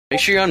Make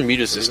sure you unmute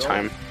us Here we this go.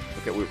 time.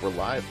 Okay, we're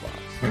live, Fox.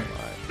 We're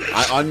live.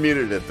 I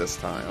unmuted it this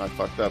time. I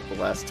fucked up the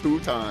last 2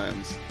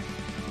 times.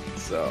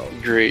 So,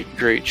 Great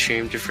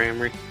shame to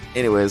Framery.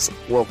 anyways,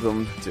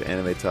 welcome to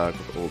Anime Talk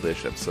with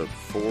Oldish, episode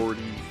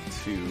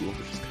 42,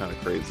 which is kind of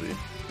crazy.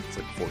 It's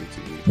like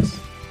 42 weeks.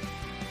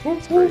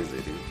 It's crazy,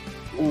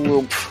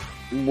 dude.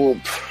 Whoop.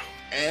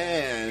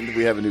 And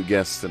we have a new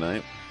guest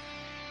tonight.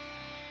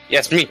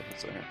 Yes, me.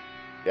 So,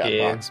 yeah,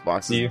 Yeah,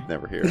 Box is you.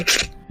 never here.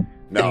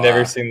 No, I've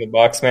never seen the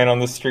box man on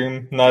the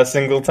stream, not a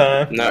single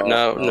time.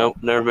 No,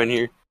 never been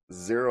here.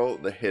 Zero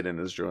the Hidden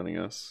is joining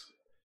us.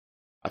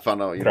 I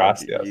found out,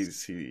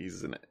 Gracias.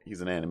 he's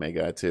an anime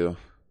guy too.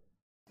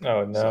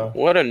 Oh no,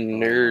 What a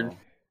nerd.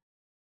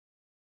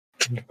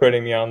 You're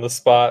putting me on the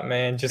spot,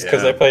 man. Just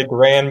because Yeah. I play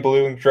Grand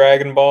Blue and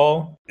Dragon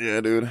Ball. Yeah,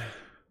 dude.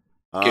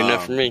 Good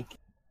enough for me.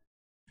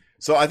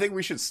 So I think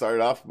we should start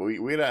off. But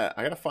I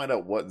gotta find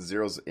out what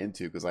Zero's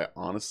into because I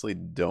honestly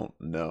don't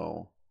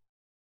know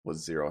what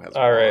Zero has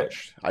All right.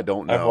 watched. I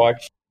don't know.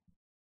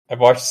 I've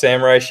watched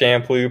Samurai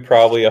Champloo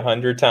probably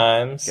 100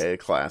 times. Okay,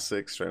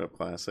 classic, straight up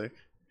classic.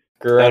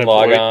 Gurren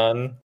Attaboy.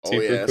 Lagann,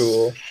 super yes.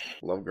 cool.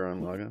 Love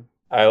Gurren Lagann.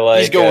 I like.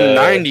 He's going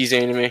 90s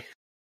anime.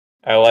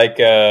 I like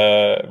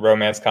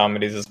romance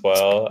comedies as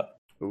well.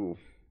 Ooh,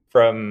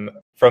 From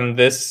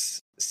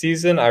this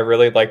season, I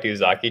really liked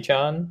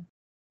Uzaki-chan.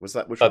 was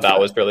that? Which Thought one's that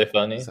was really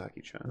funny.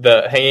 Uzaki-chan.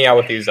 The hanging out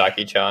with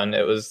Uzaki-chan.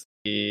 It was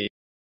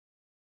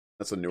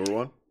That's a newer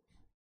one.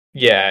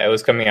 it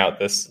was coming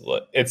out it's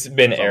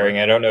been Summer. airing.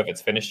 I don't know if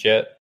it's finished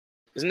yet.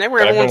 Isn't that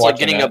where But I've been everyone's like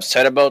watching getting that.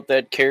 upset about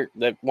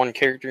that one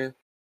character?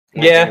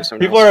 One Yeah, thing or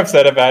something people else? are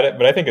upset about it,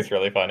 but I think it's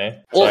really funny.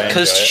 So I Well,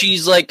 because enjoy it.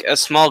 she's like a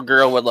small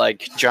girl with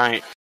like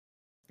giant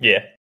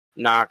Yeah,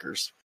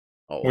 knockers.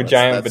 Oh, with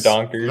giant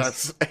badonkers.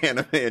 That's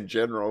anime in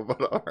general,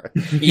 but alright.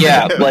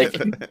 Yeah, like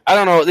I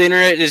don't know. The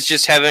internet is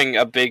just having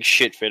a big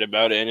shit fit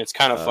about it, and it's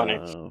kind of funny.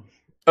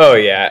 Oh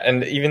yeah,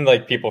 and even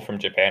like people from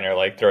Japan are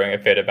like throwing a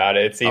fit about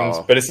it. It seems,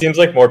 Oh. but it seems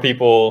like more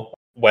people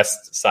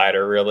West side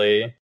are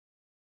really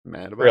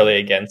Mad about really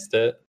it? against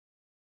it.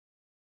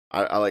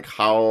 I like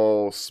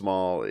how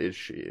small is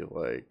she?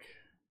 Like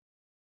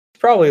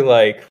Probably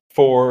like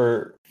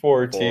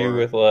 4'2"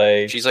 with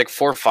like She's like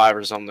 4'5"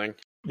 or something.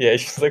 yeah,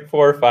 she's like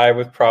 4 or 5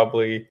 with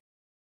probably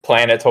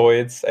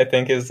planetoids. I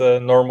think is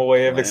a normal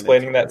way of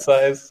explaining that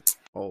Planetoids. size.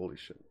 holy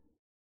shit.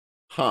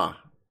 Huh.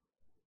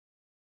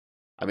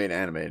 I mean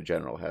anime in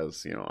general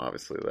has,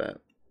 obviously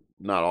that.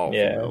 Not all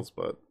Yeah. females,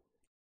 but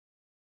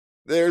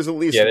there's at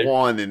least Yeah, there-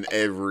 one in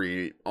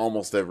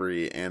almost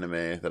every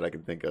anime that I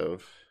can think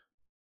of.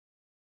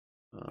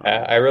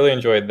 I really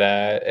enjoyed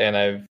that, and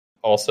I've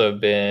also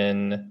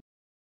been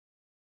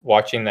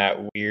watching that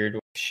weird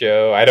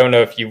show. I don't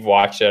know if you've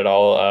watched it at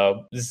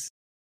all.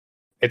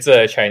 It's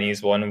a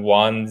Chinese one,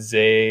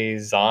 Wanzai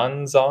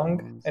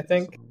Zong, I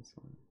think.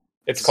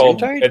 It's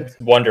called Zentai? it's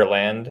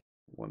Wonderland.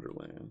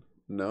 Wonderland.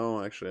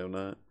 No, actually I'm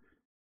not.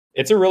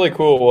 It's a really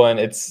cool one.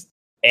 It's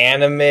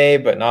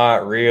anime, but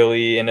not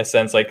really in a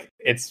sense. Like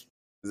Is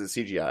it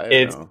CGI? Or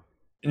It's- no?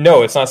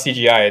 no, it's not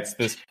CGI. It's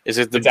this. Is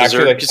it the It's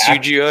actually, Berserk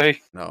like,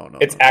 CGI? No.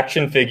 It's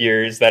action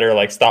figures that are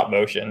like stop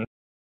motion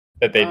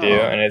that they do,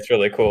 Oh. and it's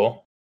really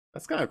cool.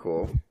 That's kind of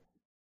cool.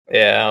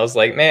 Yeah, I was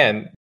like,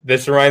 man,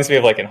 this reminds me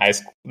of like in high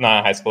school,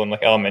 not high school, in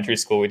like elementary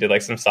school, we did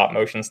like some stop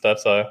motion stuff.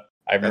 So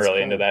I'm That's really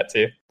cool. into that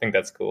too. I think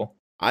that's cool.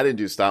 I didn't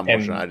do stop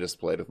motion. And- I just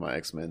played with my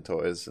X-Men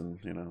toys and,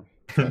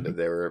 pretended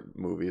they were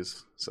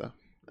movies. So,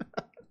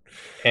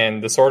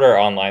 And the Sword Art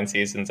Online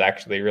season's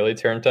actually really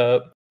turned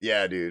up.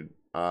 yeah, dude.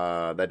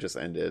 That just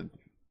ended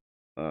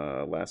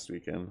last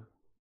weekend.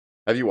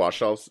 Have you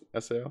watched all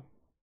SAO?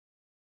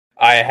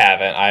 I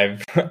haven't.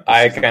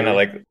 I Season kind of 3?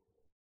 like.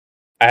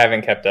 I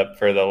haven't kept up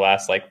for the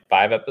last like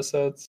 5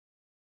 episodes.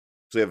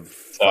 So we have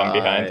So I'm 5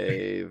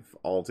 behind.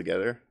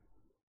 altogether?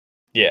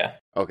 Yeah,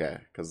 Okay,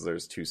 because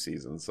there's 2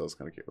 seasons, so it's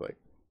kind of cute. Like,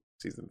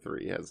 season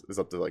 3 is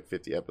up to like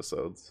 50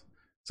 episodes.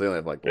 So you only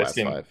have like the I've last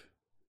seen- 5.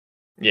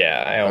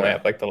 yeah. I only Okay.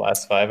 have like the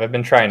last 5. I've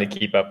been trying to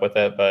keep up with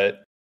it,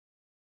 but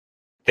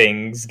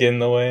things get in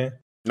the way.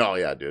 No,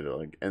 yeah, dude.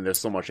 Like, and there's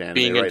so much anime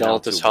Being right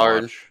adult now is to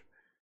hard. watch.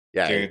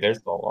 Yeah, Dude, there's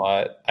a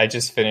lot. I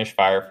just finished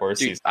Fire Force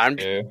Dude, season I'm-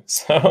 2,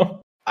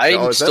 so I'm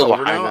is that still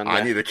over behind now? on I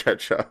that. need to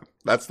catch up.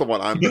 That's the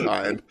one I'm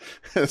behind.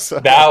 So,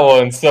 that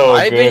one's so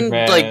I've good, been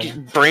man. like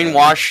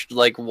brainwashed,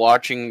 like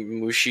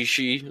watching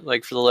Mushishi,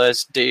 like for the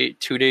last 2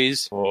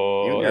 days. you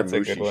Whoa, and your that's a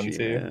good one Mushishi,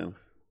 too. man.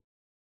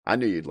 I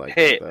knew you'd like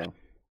Hey. it though.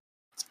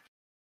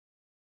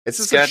 It's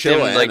It's just a got chill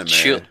them anime. like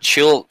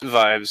chill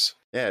vibes.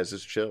 Yeah, it's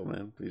just chill,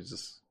 man. He's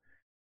just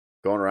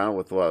going around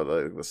with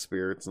the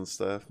spirits and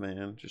stuff,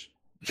 man. Just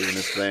doing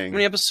his How thing.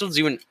 many episodes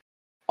do you?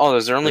 Oh,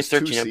 is there only There's 2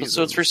 13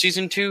 episodes for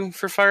season 2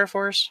 for Fire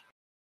Force?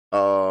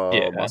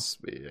 Yeah.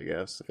 Must be, I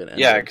guess. If it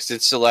Yeah, ended. because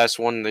it's the last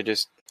one. They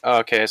just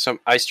okay. So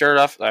I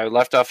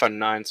left off on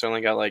 9, so I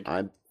only got like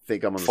I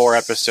think I'm on 4 the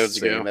episodes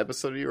same ago.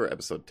 episode of you or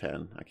episode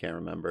 10. I can't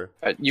remember.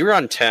 You were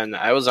on 10.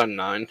 I was on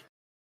 9.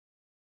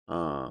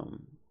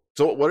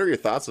 So what are your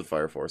thoughts of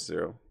Fire Force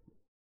Zero?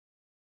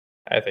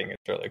 I think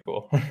it's really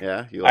cool.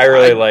 Yeah, you I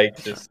really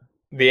like just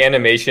the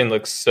animation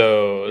looks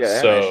so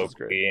Yeah, so animation's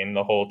great. clean.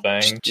 The whole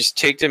thing. Just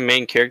take the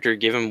main character,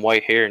 give him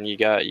white hair, and you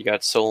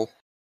got Soul.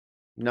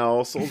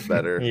 No, Soul's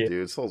better, Yeah.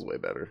 dude. Soul's way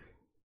better.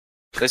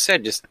 As I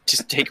said, just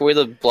take away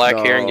the black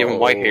hair and give him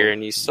white hair,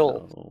 and he's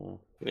Soul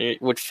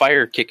with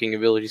fire kicking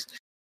abilities.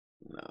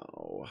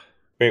 No.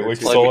 Wait,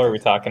 which Like- Soul are we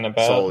talking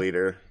about? Soul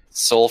Eater.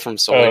 Soul from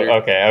Soul Oh, Eater.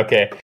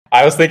 okay.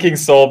 I was thinking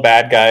Soul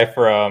bad guy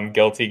from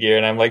Guilty Gear,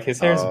 and I'm like, his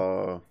hair's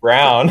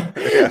brown.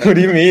 Yeah. What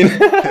do you mean?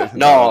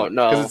 No.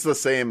 Because it's the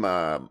same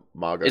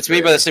manga. It's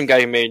made by the same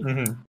guy who made.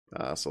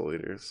 Mhm. Soul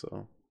Eater.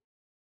 So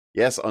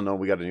yes, no,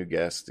 we got a new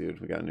guest, dude.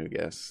 We got a new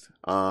guest.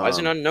 Why is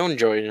an unknown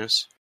joining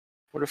us?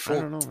 What a I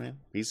fool! don't know, man.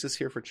 He's just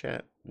here for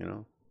chat.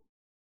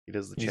 He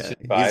does the He's chat.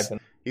 just vibing.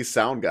 He's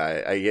sound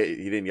guy. He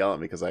didn't yell at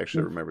me because I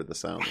actually remembered the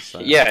sound.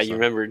 Yeah, you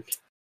remembered.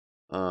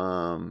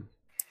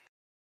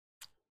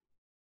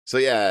 So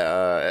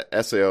yeah,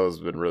 SAO has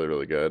been really,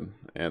 really good,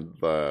 and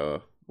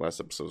the last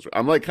episode,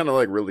 I'm kind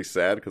of really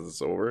sad because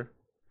it's over,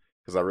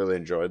 because I really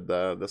enjoyed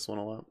this one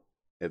a lot.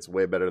 It's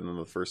way better than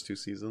the first two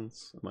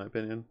seasons, in my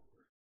opinion.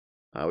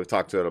 We've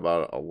talked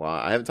about it a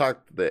lot. I haven't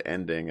talked the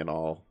ending at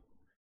all.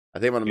 I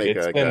think I'm gonna make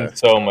It's been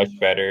so much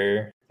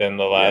better than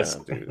the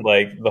last,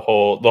 the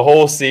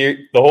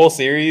whole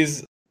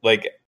series.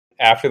 Like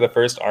after the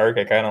first arc,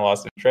 I kind of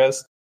lost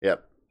interest.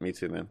 Yep, me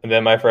too, man. And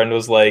then my friend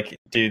was like,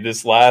 "Dude,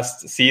 this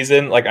last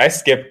season, I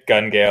skipped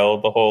Gun Gale,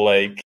 the whole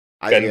Gun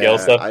Gale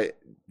stuff." I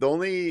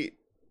only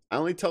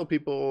tell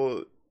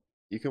people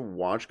you can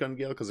watch Gun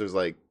Gale because there's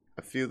a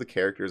few of the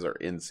characters are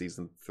in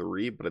season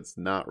 3, but it's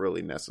not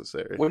really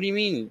necessary. What do you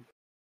mean?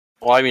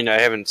 Well, I mean,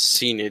 I haven't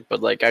seen it,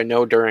 but I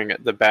know during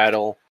the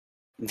battle,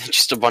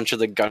 just a bunch of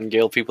the Gun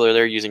Gale people are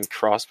there using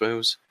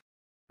crossbows.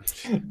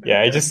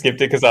 Yeah, I just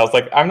skipped it because I was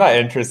like, I'm not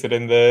interested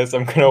in this.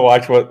 I'm gonna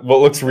watch what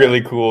looks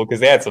really cool, because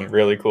they had some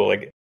really cool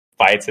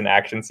fights and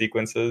action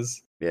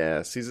sequences.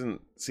 Yeah, season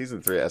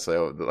 3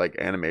 SAO,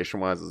 animation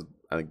wise, is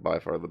I think by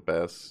far the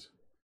best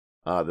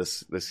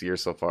this year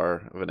so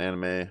far of an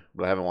anime.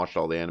 But I haven't watched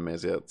all the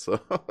animes yet, so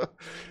at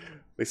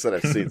least that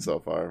I've seen so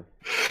far.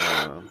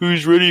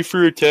 Who's ready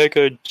for Attack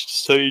on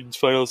Titan's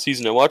final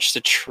season? I watched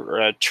the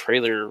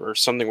trailer or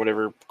something,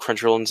 whatever.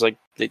 Crunchyroll's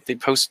they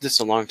posted this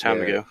a long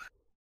time ago.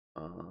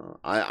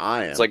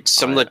 I am. It's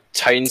some of the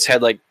Titans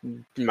had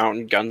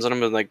mountain guns on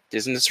them, and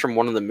isn't this from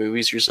one of the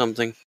movies or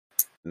something?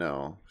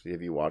 No,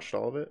 have you watched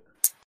all of it?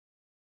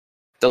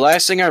 The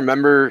last thing I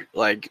remember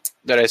that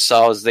I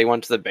saw was they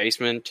went to the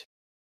basement,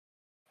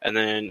 and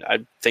then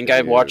I think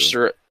I watched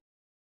her.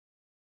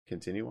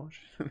 Continue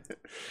watching.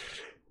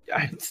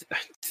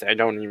 I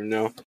don't even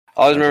know.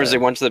 All I remember is they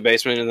went to the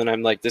basement, and then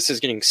I'm like, "This is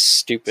getting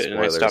stupid," and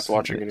I stopped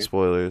watching it.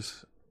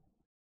 Spoilers.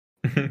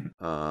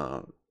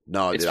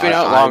 No, it's dude, been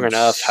out long I'm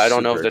enough. I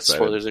don't know if super that's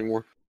excited. spoilers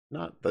anymore.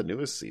 Not the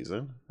newest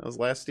season. That was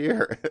last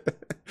year.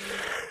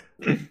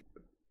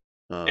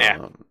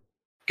 Yeah.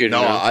 Good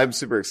No, enough. I'm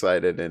super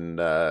excited, and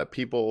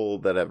people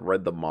that have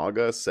read the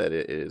manga said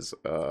it is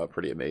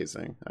pretty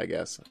amazing. I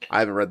guess I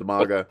haven't read the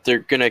manga. But they're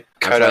gonna I'm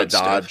cut trying out to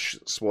dodge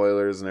stuff.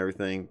 spoilers and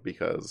everything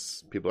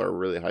because people are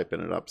really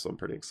hyping it up. So I'm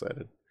pretty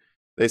excited.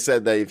 They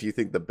said that if you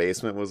think the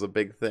basement was a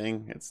big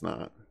thing, it's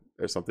not.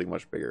 There's something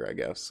much bigger, I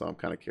guess. So I'm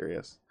kind of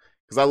curious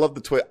because I love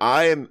the twist.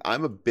 I'm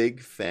a big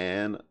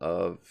fan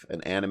of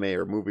an anime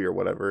or movie or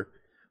whatever.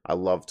 I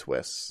love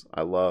twists.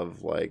 I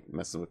love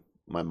messing with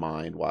my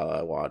mind while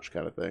I watch,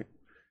 kind of thing.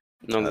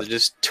 No, they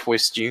just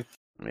twist you.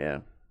 Yeah.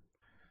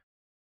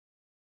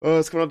 Oh,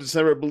 it's coming out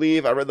December, I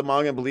believe. I read the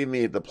manga, and believe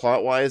me, the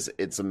plot-wise,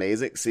 it's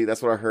amazing. See,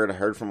 that's what I heard. I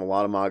heard from a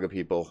lot of manga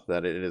people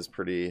that it is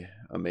pretty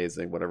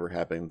amazing, whatever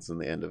happens in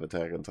the end of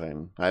Attack on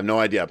Titan. I have no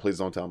idea. Please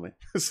don't tell me.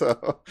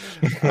 So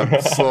I'm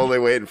slowly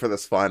waiting for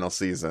this final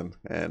season,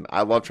 and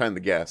I love trying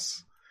to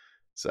guess.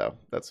 So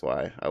that's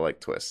why I like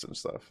twists and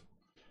stuff.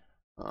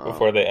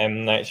 Before the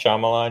M. Night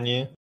Shyamalan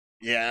you?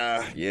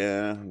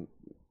 Yeah.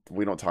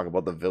 We don't talk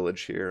about the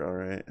village here, all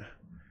right?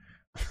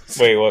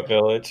 Wait, what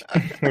village?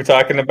 We're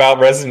talking about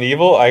Resident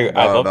Evil? I'd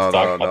love to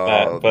talk about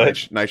that,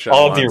 but Night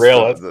I'll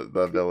derail it.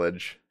 The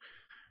village.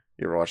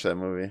 You ever watch that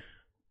movie?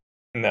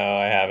 No,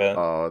 I haven't.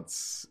 Oh,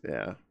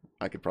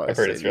 I could probably. I've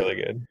heard it's really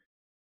good.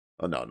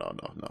 Oh no!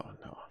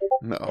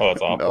 Oh,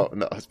 it's awful.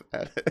 No, it's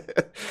bad.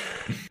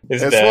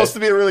 It's It's supposed to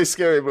be a really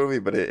scary movie,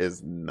 but it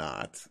is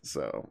not.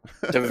 So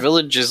The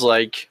village is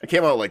it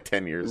came out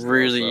 10 years ago.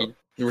 really,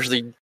 So.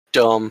 really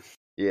dumb.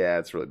 Yeah,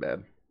 it's really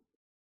bad.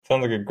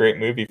 Sounds like a great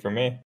movie for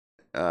me.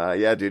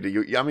 Yeah, dude.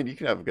 You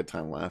can have a good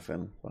time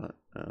laughing, but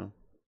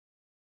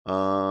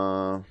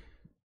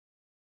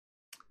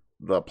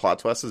the plot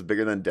twist is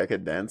bigger than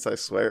Decadence. I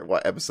swear.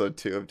 What, episode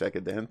 2 of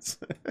Decadence?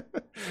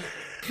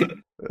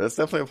 That's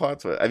definitely a plot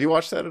twist. Have you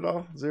watched that at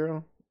all,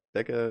 Zero?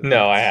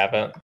 No, I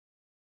haven't.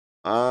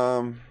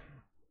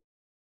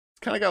 It's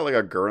kind of got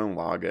a Gurren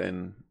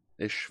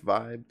Lagann-ish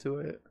vibe to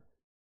it.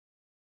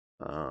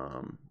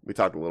 We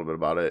talked a little bit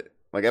about it.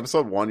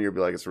 Episode 1, you'd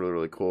be it's really,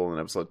 really cool, and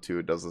episode 2,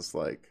 it does this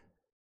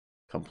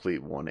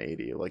complete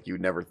 180.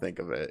 You'd never think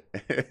of it.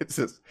 It's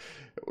just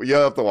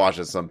you'll have to watch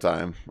it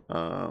sometime.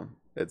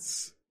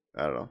 It's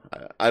I don't know.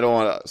 I don't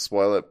want to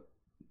spoil it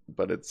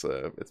but it's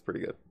pretty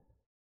good.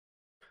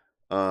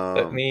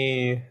 Let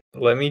me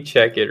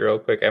check it real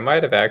quick. I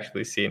might have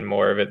actually seen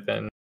more of it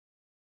than.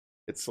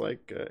 It's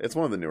like it's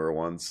one of the newer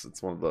ones.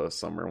 It's one of the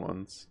summer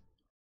ones.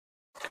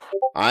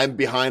 I'm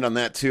behind on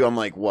that too. I'm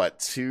like, what,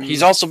 2?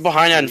 He's also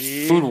behind on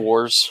 3? Food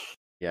Wars.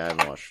 Yeah, I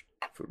haven't watched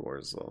Food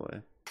Wars all the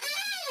way.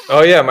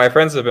 Oh yeah, my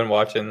friends have been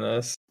watching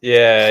this.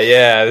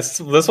 Yeah. This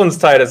one's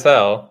tight as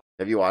hell.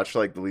 Have you watched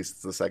like at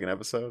least the second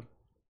episode?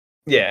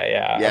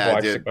 Yeah. I've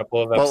watched dude. a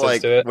couple of But episodes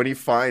like to it. when you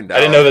find out,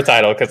 I didn't know the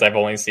title because I've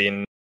only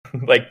seen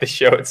like the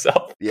show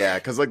itself. Yeah,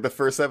 because like the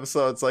first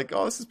episode, it's like,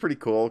 oh, this is pretty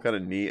cool, kind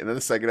of neat, and then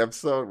the second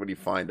episode, when you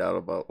find out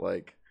about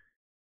like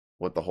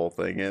what the whole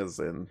thing is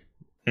and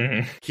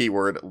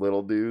keyword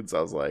little dudes,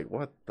 I was like,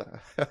 what the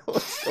hell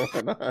is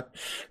going on?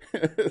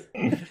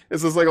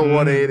 This is like a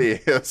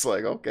 180. It's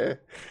like, okay,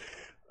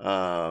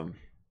 but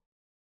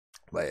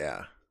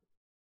yeah.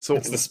 So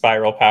it's the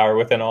spiral power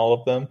within all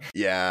of them.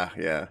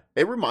 Yeah.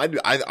 It reminded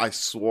me. I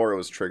swore it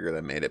was Trigger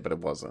that made it, but it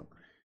wasn't.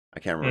 I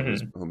can't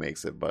remember who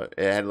makes it, but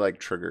it had like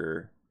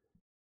Trigger,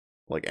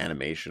 like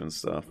animation and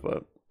stuff.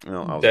 But I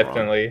was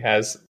definitely wrong.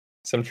 has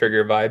some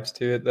Trigger vibes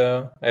to it,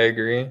 though. I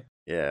agree.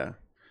 Yeah,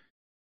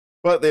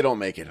 but they don't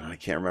make it. I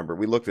can't remember.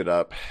 We looked it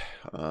up.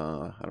 I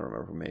don't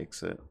remember who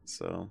makes it.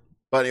 So,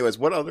 but anyways,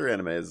 what other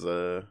animes?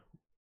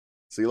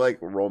 So you like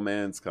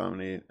romance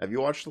comedy? Have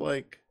you watched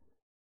like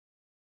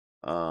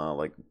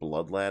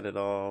Blood Lad at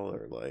all,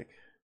 or like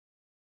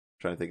I'm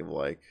trying to think of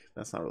like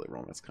that's not really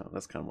romance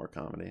that's kind of more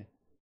comedy.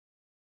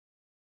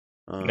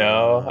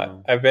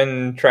 No, I've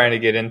been trying to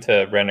get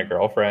into Rent a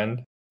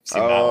Girlfriend.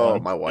 Oh,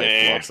 my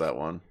wife loves that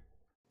one.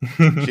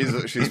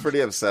 She's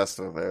pretty obsessed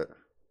with it.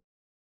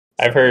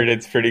 I've heard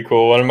it's pretty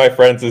cool. One of my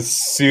friends is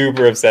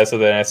super obsessed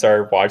with it, and I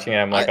started watching it.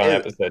 I'm like on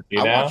episode 2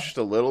 now. I watched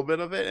a little bit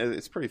of it.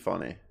 It's pretty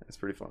funny.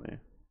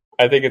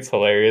 I think it's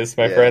hilarious.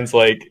 My friend's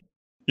like,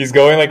 he's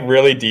going like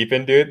really deep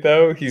into it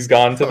though. He's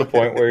gone to the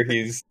point where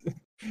he's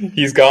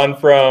gone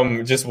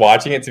from just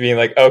watching it to being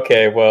like,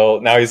 okay, well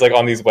now he's like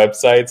on these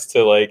websites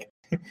to like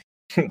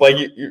like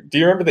do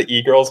you remember the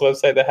E-Girls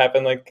website that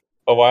happened like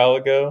a while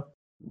ago?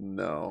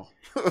 No.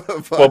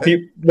 But...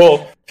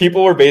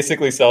 people were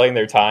basically selling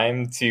their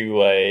time to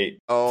like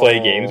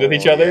play games with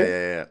each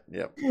other.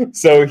 Yeah.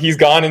 So he's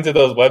gone into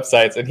those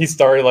websites and he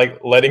started like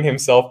letting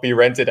himself be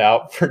rented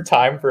out for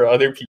time for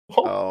other people.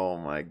 Oh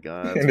my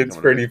god! And it's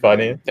pretty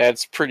funny.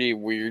 That's pretty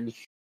weird.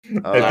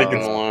 I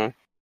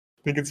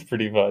think it's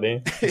pretty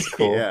funny. It's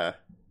cool. Yeah,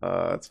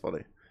 that's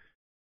funny.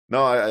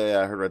 No,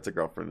 I heard Rent a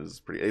Girlfriend is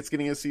pretty. It's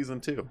getting a season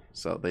 2,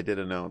 so they did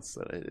announce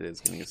that it is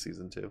getting a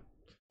season 2.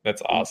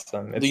 That's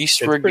awesome. At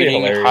least we're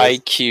getting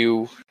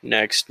Haikyuu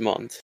next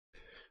month.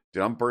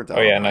 Dude, I'm burnt out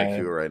on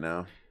Haikyuu right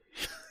now.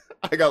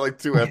 I got like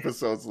 2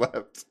 episodes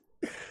left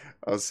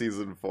of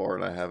season 4,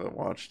 and I haven't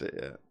watched it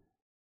yet.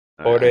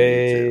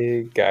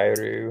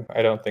 Oregairu.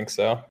 I don't think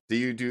so. Do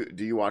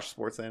you watch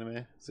sports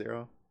anime,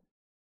 Zero?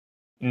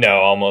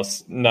 No,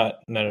 almost none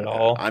at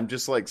all. I'm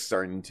just like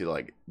starting to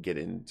like get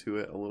into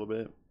it a little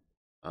bit.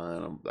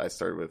 I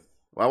started with.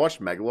 Well, I watched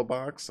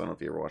Megalobox. I don't know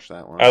if you ever watched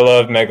that one. I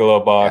love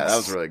Megalobox. Yeah, that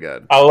was really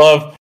good.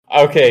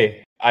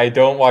 Okay, I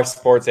don't watch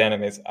sports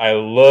animes. I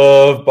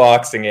love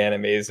boxing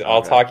animes. Okay.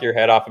 I'll talk your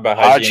head off about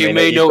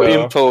Hajime no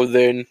Ippo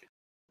then.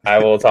 I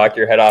will talk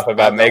your head off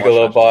about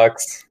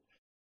Megalobox.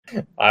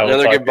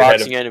 Another good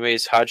boxing anime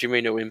is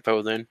Hajime no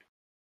Ippo then.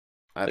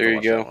 There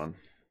you go.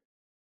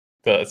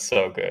 That's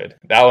so good.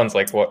 That one's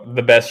like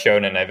the best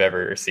shonen I've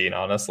ever seen,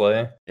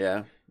 honestly.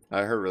 Yeah,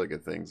 I heard really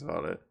good things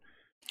about it.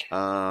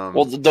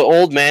 Well, the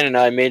old man and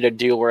I made a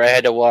deal where I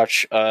had to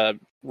watch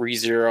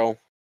ReZero,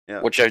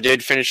 which I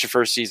did finish the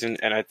first season,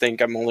 and I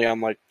think I'm only on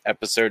like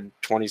episode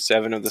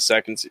 27 of the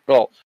second.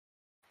 A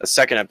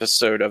second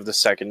episode of the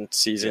second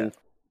season,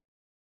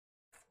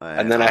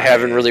 and then I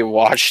haven't really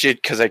watched it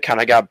because I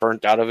kind of got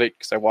burnt out of it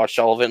because I watched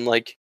all of it in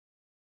like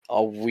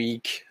a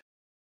week.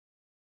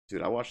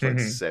 Dude, I watched like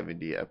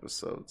 70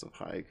 episodes of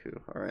Haikyuu.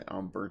 All right,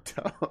 I'm burnt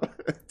out.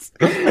 That's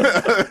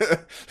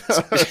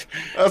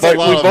but a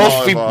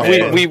lot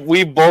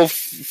we both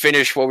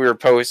finished what we were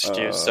supposed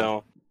to.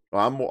 So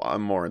well,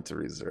 I'm more into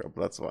ReZero,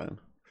 but that's fine.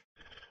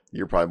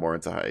 You're probably more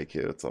into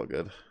Haikyuu. It's all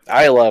good.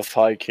 I love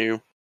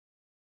Haikyuu.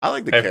 I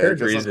like the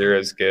characters. I've heard ReZero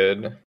is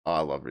good. Oh,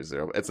 I love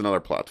ReZero. It's another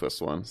plot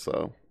twist one,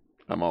 so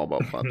I'm all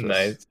about plot twists.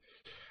 Nice.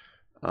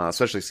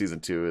 Especially season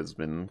 2 has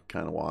been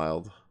kind of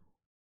wild.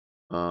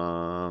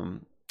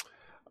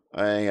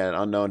 I got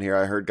unknown here.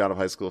 I heard God of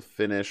High School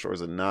finished, or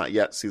is it not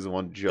yet? Season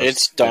 1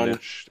 just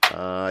finished.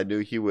 I knew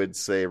he would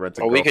say Rent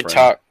a Girlfriend. We could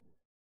talk.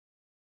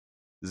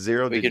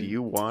 Zero, did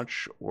you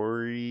watch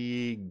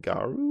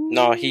Oregairu?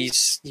 No, he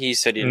said he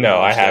didn't. No,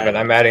 I haven't.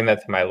 I'm adding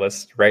that to my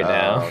list right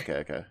now.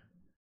 Okay.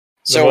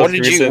 So what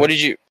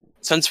did you?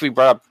 Since we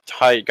brought up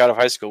God of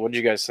High School, what did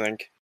you guys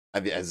think?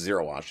 Has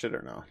Zero watched it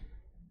or no?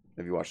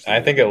 Have you watched it? I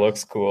think it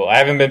looks cool. I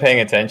haven't been paying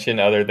attention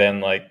other than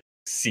like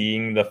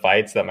seeing the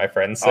fights that my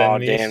friends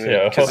send me.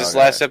 Because this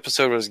last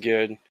episode was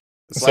good.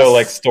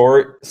 Like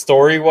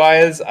story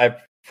wise, I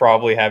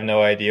probably have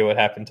no idea what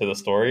happened to the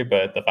story,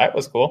 but the fight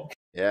was cool.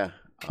 Yeah,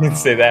 you can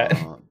say that.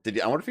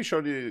 I wonder if he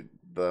showed you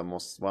the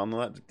most. Well,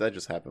 no, that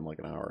just happened like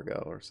an hour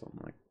ago or something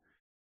like.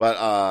 But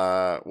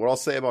what I'll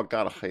say about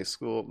God of High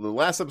School, the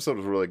last episode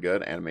was really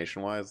good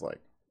animation wise. Like,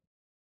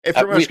 it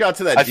pretty much got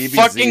to that DBZ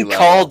fucking level.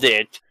 Called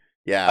it.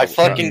 Yeah, I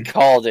fucking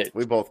called it.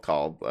 We both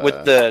called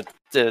with the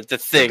thing.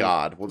 The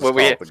God. We'll just call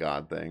it the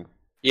God thing.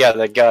 Yeah,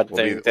 the God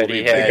thing that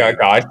he had. The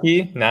God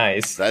key?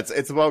 Nice.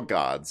 It's about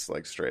gods,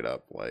 like straight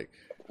up. Like,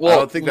 well, I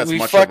don't think that's we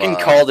much fucking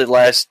called it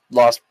last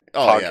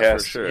podcast. Yeah,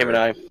 for sure. Him and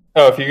I.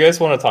 Oh, if you guys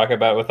want to talk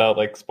about it without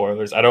like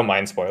spoilers, I don't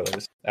mind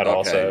spoilers at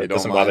all, so it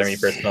doesn't bother me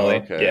personally.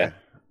 Okay. Yeah.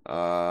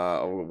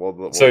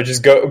 So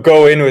just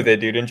go in with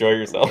it, dude. Enjoy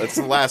yourself. It's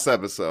the last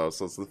episode,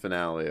 so it's the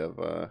finale of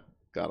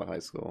God of High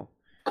School.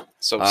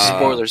 So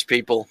spoilers,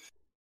 people.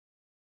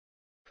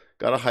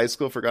 God of High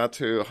School forgot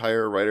to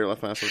hire a writer.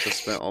 Left Master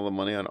just spent all the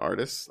money on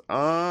artists.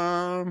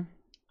 I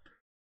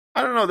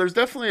don't know. There's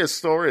definitely a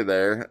story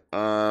there.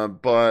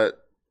 But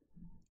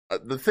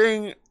the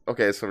thing.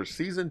 Okay, so for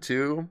season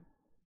 2.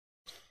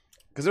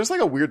 Because there's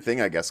like a weird thing,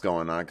 I guess,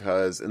 going on.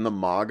 Because in the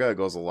manga, it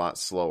goes a lot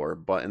slower.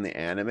 But in the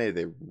anime,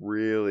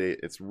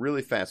 it's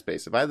really fast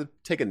paced. If I had to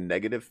take a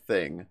negative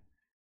thing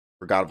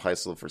for God of High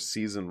School for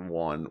season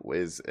 1,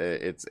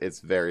 it's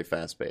very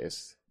fast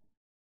paced.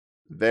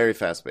 Very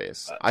fast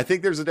paced. I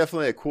think there's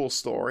definitely a cool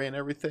story and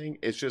everything.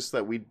 It's just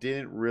that we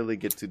didn't really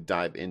get to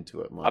dive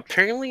into it much.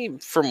 Apparently,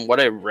 from what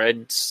I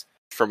read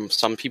from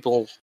some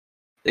people,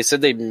 they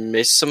said they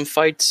missed some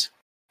fights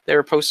that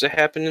were supposed to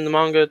happen in the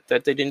manga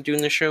that they didn't do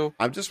in the show.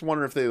 I'm just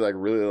wondering if they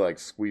really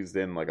squeezed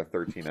in like a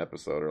 13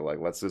 episode or like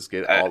let's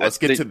get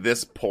to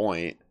this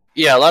point.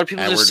 Yeah, a lot of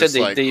people just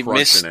said they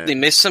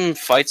missed some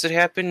fights that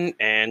happened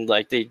and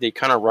like they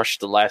kind of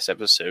rushed the last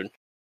episode.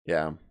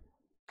 Yeah.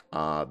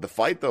 The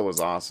fight though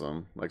was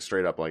awesome. Like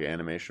straight up like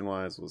animation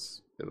wise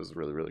it was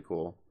really, really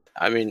cool.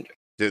 I mean,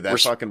 dude, that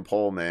fucking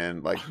pole,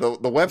 man. Like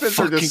the weapons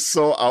are just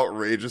so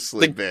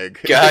outrageously big.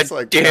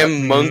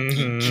 Goddamn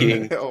Monkey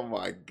King. Oh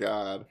my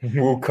god.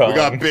 Wukong. We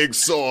got big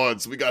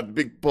swords, we got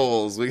big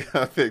poles, we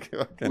got big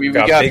we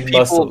got big people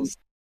muscles.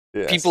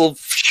 Yes. People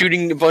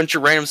shooting a bunch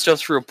of random stuff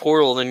through a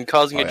portal and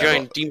causing a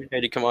giant demon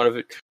head to come out of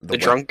it. The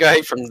drunk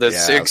guy from the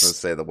 6. I was gonna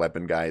say the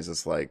weapon guy is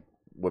just like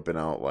whipping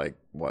out like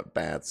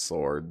bats,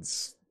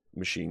 swords,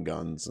 machine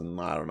guns, and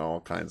I don't know,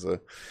 all kinds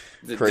of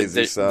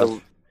crazy stuff.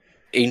 The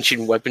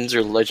ancient weapons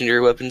or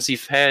legendary weapons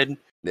he's had.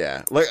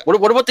 Yeah. Like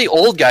what about the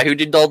old guy who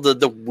did all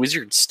the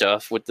wizard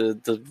stuff with the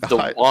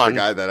wand? The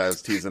guy that I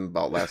was teasing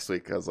about last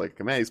week. I was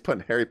like, man, he's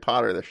putting Harry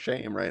Potter to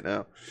shame right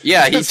now.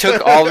 Yeah, he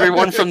took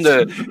everyone from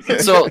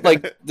so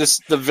like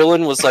the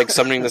villain was like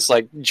summoning this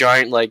like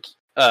giant like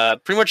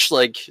pretty much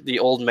like the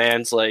old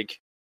man's like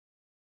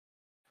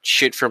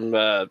shit from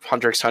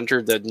Hunter x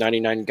Hunter, the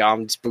 99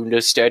 Gams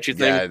Bunda statue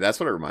thing. Yeah, that's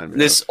what it reminded me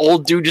This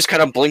old dude just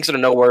kind of blinks out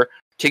of nowhere,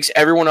 takes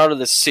everyone out of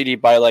the city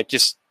by like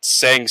just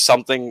saying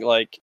something,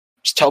 like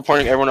just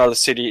teleporting everyone out of the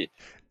city,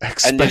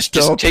 and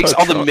just takes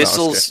all the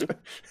missiles.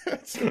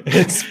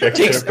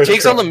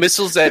 takes all the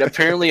missiles that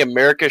apparently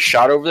America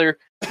shot over there,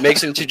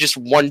 makes it into just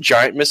one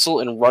giant missile,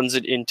 and runs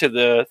it into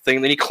the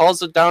thing. Then he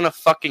calls it down a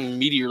fucking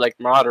meteor like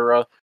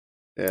Madara.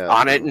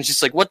 On it, and it's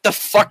just like, what the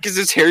fuck is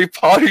this Harry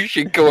Potter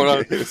shit going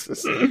on?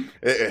 his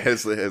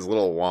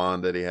little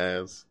wand that he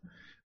has.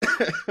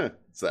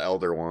 It's the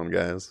Elder Wand,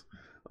 guys.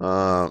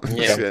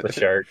 The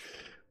shark.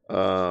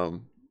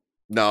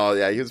 No,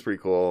 yeah, he was pretty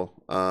cool.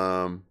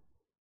 But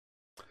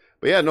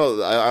yeah,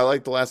 no, I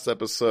liked the last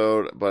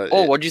episode. But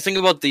what do you think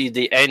about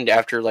the end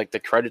after like the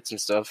credits and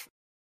stuff?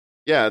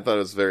 Yeah, I thought it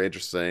was very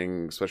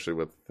interesting, especially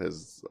with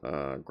his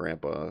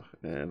grandpa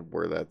and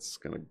where that's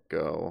gonna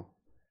go.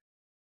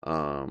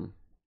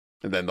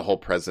 And then the whole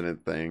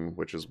president thing,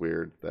 which is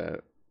weird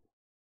that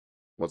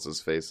what's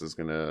his face seems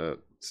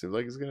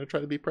like he's gonna try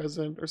to be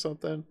president or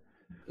something.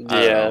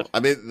 Yeah, I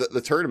mean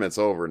the tournament's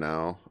over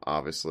now,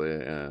 obviously,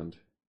 and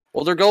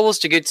their goal was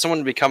to get someone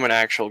to become an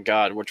actual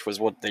god, which was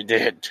what they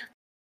did.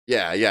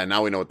 Yeah.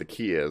 Now we know what the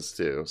key is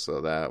too.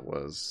 So that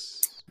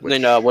was.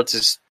 Then what's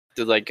his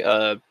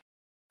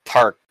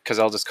Park? Because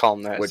I'll just call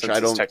him that. Which since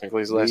I don't. Technically,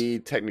 his last. We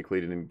technically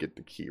didn't get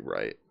the key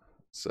right,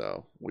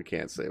 so we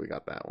can't say we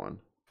got that one.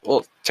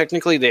 Well,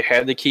 technically they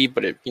had the key,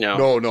 but it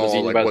No,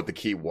 like what the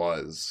key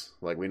was.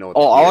 Like we know. What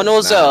all I know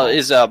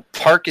is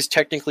Park is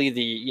technically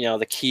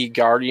the key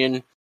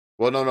guardian.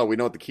 Well, no, we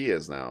know what the key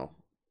is now.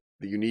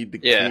 You need the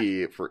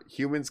key for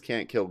humans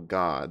can't kill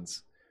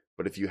gods,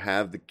 but if you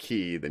have the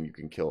key, then you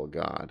can kill a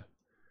god.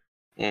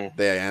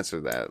 They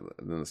answered that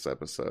in this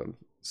episode,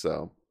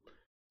 so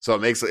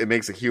it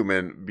makes a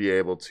human be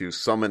able to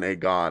summon a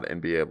god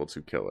and be able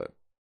to kill it.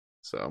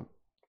 So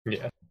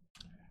yeah.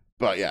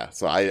 But yeah,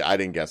 so I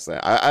didn't guess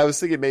that. I was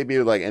thinking maybe it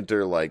would like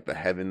enter like the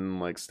heaven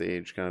like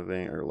stage kind of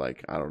thing, or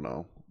like I don't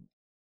know.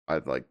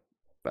 That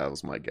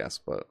was my guess,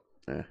 but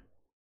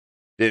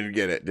didn't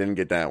get it. Didn't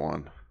get that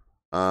one.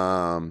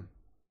 But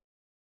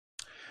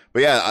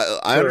yeah,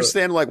 I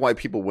understand like why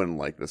people wouldn't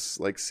like this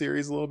like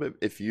series a little bit.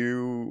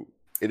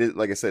 It is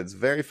like I said, it's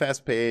very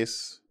fast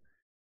paced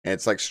and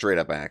it's like straight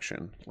up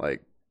action.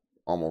 Like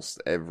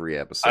almost every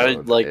episode. I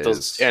like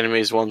those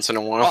animes once in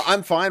a while.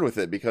 I'm fine with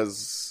it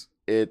because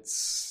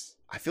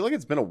I feel like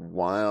it's been a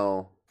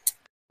while,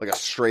 like a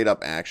straight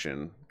up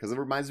action, because it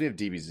reminds me of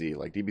DBZ.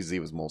 Like DBZ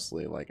was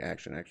mostly like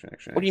action.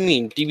 What do you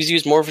mean? DBZ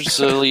was more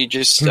facility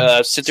just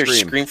sit there,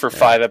 scream for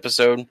 5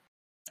 episodes,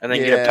 and then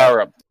get a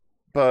power up.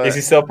 But is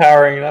he still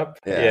powering up?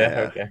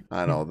 Yeah. Okay.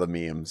 I know the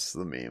memes.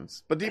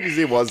 But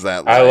DBZ was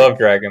that. Like, I love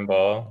Dragon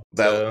Ball.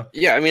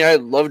 Yeah, I mean, I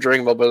love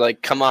Dragon Ball, but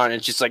like, come on,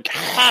 it's just like,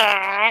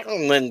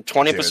 and then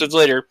 20 episodes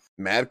later.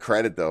 Mad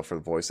credit though for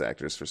the voice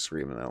actors for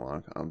screaming that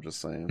long. I'm just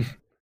saying.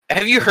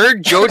 Have you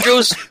heard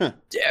JoJo's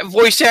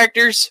voice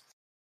actors?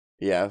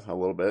 Yeah, a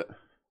little bit.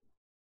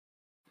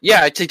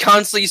 Yeah, to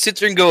constantly sit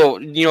there and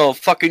go,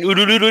 fucking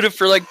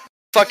for like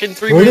fucking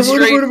 3 minutes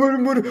straight.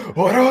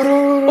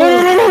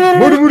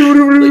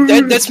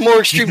 That's more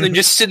extreme than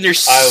just sitting there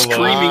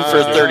screaming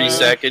for 30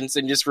 seconds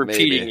and just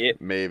repeating it.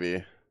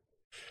 Maybe.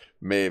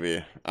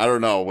 I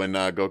don't know when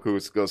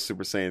Goku goes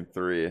Super Saiyan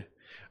 3.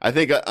 I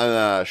think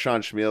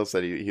Sean Schmiel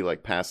said he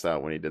like passed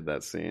out when he did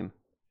that scene.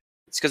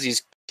 It's because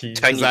he's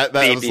tiny.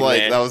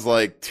 That was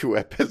like 2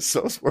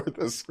 episodes worth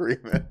of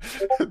screaming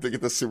to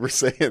get the Super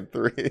Saiyan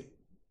 3.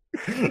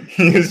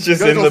 He was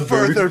just in the booth.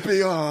 Further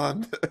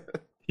beyond.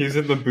 He was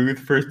in the booth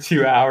for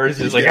 2 hours,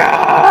 just like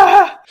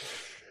I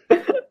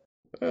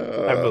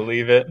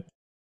believe it.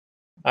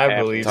 I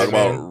believe Talk it.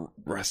 Talk about man.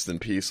 Rest in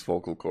peace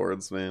vocal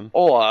cords, man.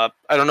 Oh, I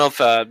don't know if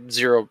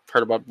Zero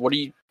heard about.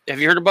 Have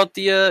you heard about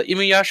the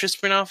Inuyasha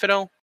spinoff at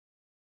all?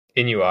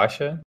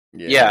 Inuyasha?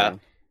 Yeah.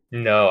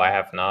 No, I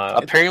have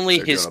not. Apparently,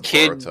 his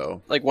kid,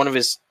 Boruto. like one of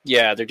his,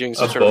 they're doing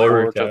some sort of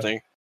Boruto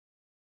thing.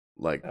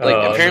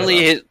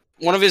 Apparently,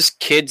 one of his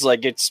kids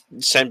like gets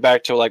sent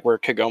back to like where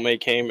Kagome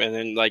came, and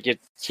then like it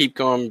keep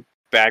going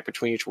back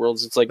between each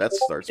worlds. It's like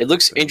it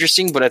looks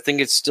interesting, but I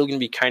think it's still gonna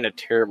be kind of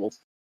terrible.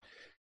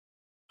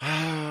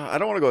 I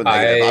don't want to go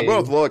negative. I'm going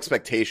with low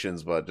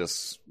expectations, but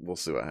just we'll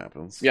see what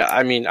happens. Yeah,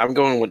 I mean, I'm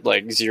going with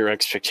like 0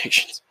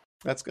 expectations.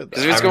 That's good.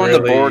 Because it's going the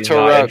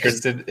Boruto route.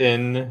 Interested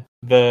in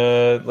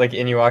the like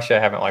Inuyasha. I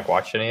haven't like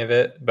watched any of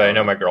it, but I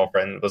know my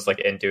girlfriend was like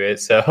into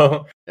it,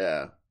 so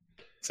yeah.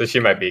 So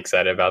she might be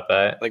excited about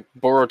that. Like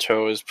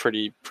Boruto is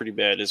pretty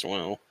bad as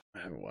well. I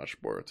haven't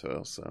watched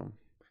Boruto,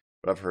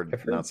 but I've heard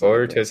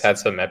Boruto's had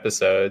some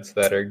episodes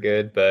that are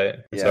good,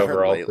 but it's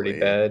overall pretty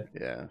bad.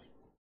 Yeah.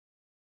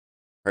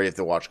 Or you have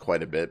to watch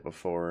quite a bit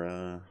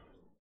before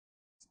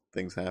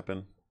things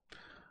happen.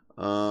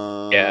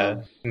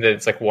 Yeah,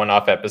 it's like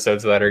one-off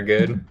episodes that are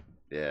good.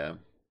 Yeah.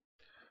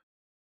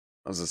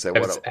 I was gonna say,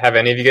 have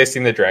any of you guys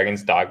seen the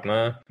Dragon's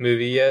Dogma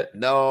movie yet?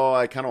 No,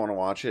 I kind of want to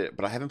watch it,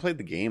 but I haven't played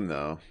the game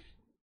though.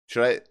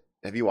 Should I?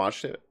 Have you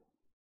watched it?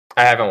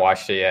 I haven't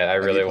watched it yet. I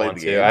really want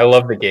to. I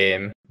love the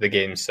game. The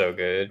game's so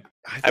good.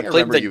 I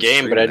played the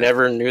game, but I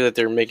never knew that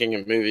they were making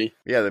a movie.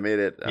 Yeah, they made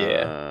it.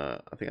 I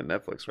think on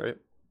Netflix, right?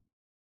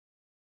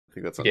 I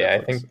think that's on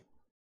Netflix.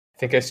 I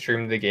think I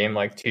streamed the game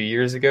like 2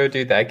 years ago,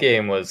 dude. That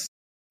game was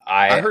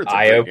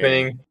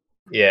eye-opening.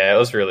 Yeah, it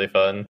was really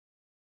fun.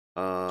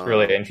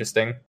 Really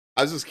interesting.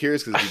 I was just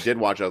curious because if you did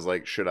watch, I was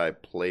like, should I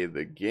play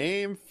the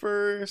game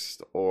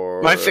first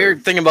or? My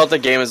favorite thing about the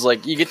game is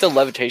like you get the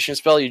levitation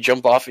spell, you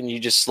jump off and you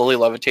just slowly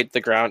levitate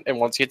the ground, and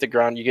once you hit the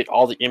ground, you get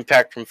all the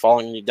impact from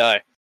falling and you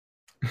die.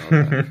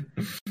 Okay.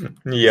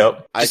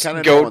 Yep. I kind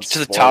of go to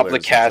the top of the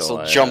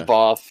castle, jump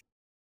off,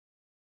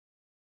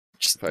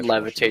 just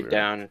levitate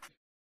down.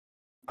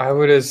 I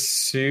would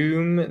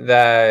assume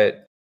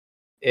that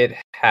it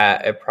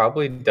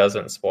probably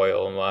doesn't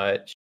spoil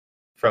much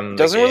from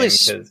the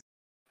game.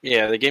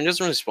 Yeah, the game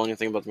doesn't really spoil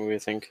anything about the movie, I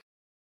think.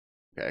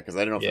 Okay, because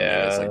I don't know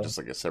if it's like just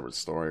like a separate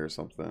story or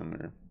something.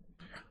 Or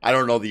I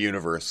don't know the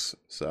universe,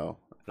 so.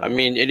 I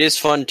mean, it is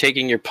fun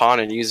taking your pawn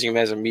and using him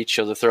as a meat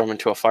shield to throw him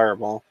into a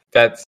fireball.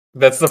 That's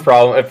the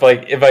problem. If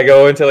I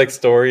go into like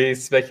story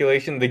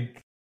speculation,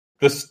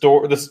 the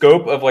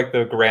scope of like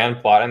the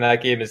grand plot in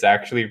that game is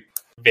actually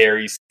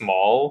very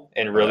small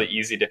and really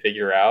easy to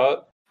figure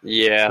out.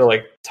 Yeah. So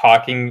like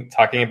talking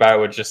about it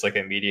would just like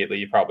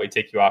immediately probably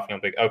take you off and you'll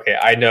be like, okay,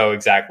 I know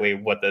exactly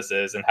what this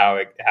is and how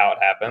it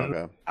happened.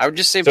 Okay. I would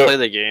just say play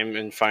the game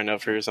and find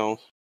out for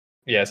yourself.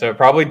 Yeah, so it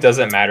probably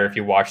doesn't matter if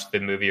you watch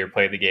the movie or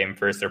play the game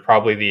first. They're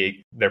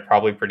probably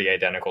pretty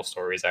identical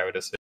stories, I would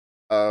assume.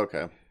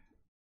 Okay.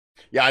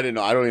 Yeah, I didn't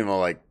know. I don't even know.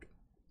 Like,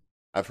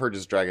 I've heard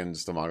just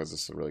Dragon's Dogma is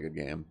just a really good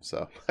game,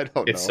 so I don't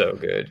know. It's so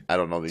good. I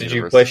don't know the Did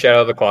universe. you play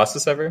Shadow of the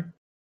Colossus ever?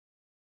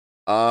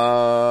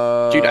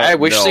 Dude, I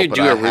wish they'd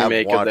do a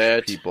remake of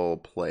that. People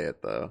play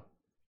it though.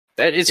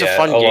 That is a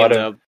fun game,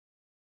 though.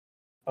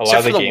 A lot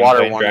of the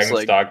gameplay in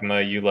Dragon's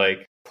Dogma, you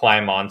like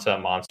climb onto a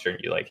monster and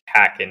you like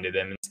hack into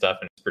them and stuff,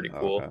 and it's pretty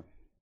cool. Okay.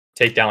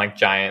 Take down like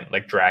giant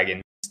like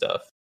dragon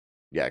stuff.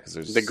 Yeah, because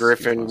there's the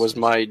Griffin was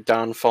my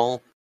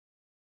downfall.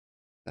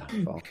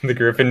 The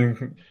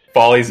Griffin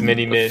Follies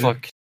mini min.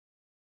 Fuck.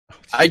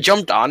 I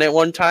jumped on it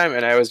one time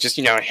and I was just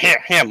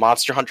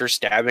Monster Hunter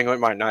stabbing with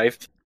my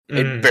knife.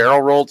 It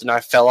barrel rolled and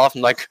I fell off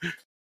and like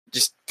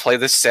just play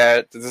this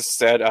sad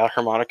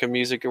harmonica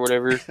music or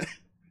whatever.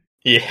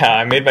 Yeah,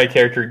 I made my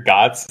character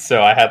Guts,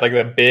 so I had like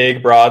the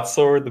big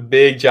broadsword, the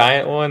big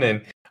giant one,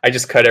 and I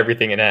just cut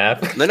everything in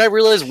half. And then I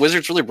realized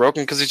Wizard's really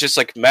broken because it's just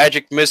like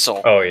magic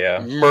missile. Oh yeah,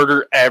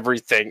 murder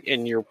everything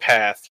in your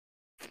path.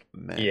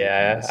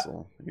 Magic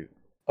missile.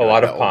 A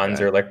lot of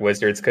pawns are like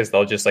Wizards because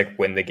they'll just like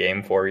win the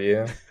game for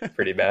you.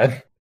 Pretty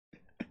bad.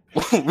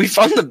 We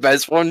found the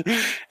best one.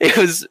 It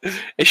was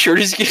a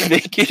shorty's getting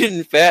naked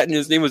and fat, and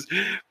his name was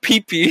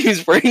Pee-Pee. He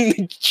was wearing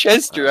the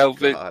Chester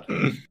outfit.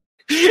 And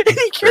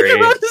he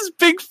carried around this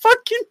big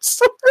fucking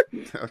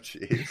sword. Oh,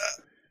 jeez.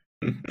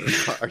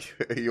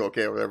 Are you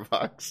okay with that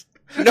box?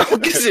 No,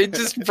 because it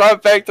just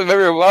brought back the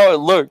memory of how it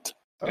looked.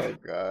 Oh,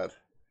 God.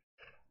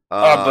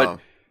 But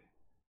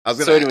I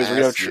was going to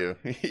ask you,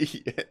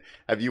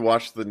 have you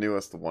watched the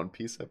newest One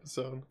Piece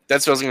episode?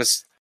 That's what I was going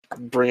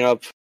to bring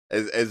up.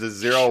 Is a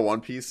Zero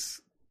One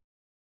Piece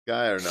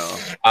guy or no?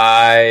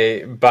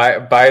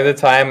 By the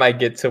time I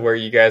get to where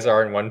you guys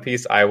are in One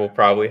Piece, I will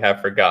probably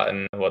have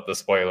forgotten what the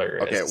spoiler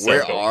is. Okay,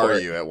 where are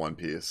you at One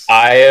Piece?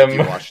 I am. Have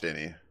you watched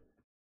any?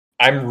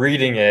 I'm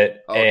reading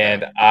it,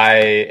 and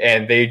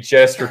they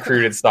just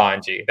recruited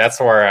Sanji. That's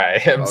where I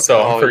am. Okay.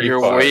 So I'm pretty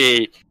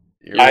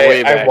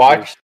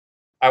far.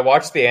 I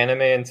watched the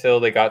anime until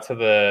they got to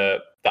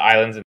the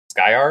islands in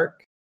Sky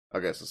Arc.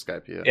 Okay, so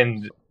Skypiea.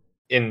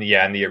 In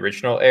the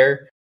original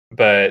air,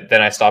 but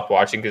then I stopped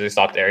watching because they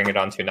stopped airing it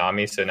on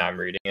Toonami. So now I'm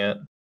reading it.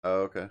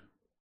 Oh, okay.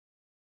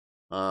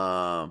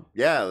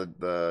 Yeah,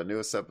 the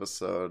newest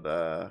episode.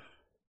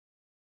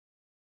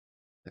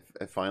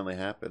 It finally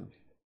happened.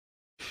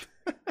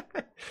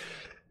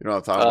 You know what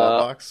I'm talking about,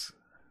 Box?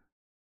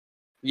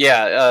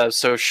 Yeah,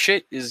 so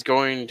shit is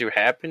going to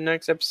happen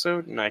next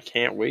episode, and I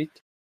can't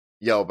wait.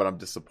 Yo, but I'm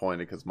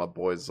disappointed because my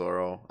boy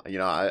Zoro, you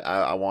know,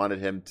 I wanted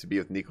him to be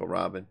with Nico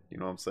Robin, you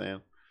know what I'm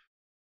saying?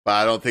 But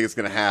I don't think it's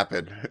going to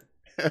happen.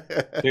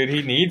 Dude,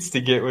 he needs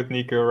to get with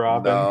Nico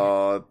Robin.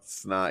 No,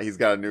 it's not. He's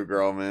got a new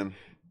girl, man.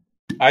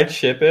 I'd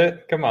ship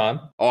it. Come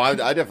on. Oh, I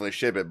definitely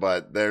ship it,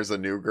 but there's a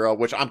new girl,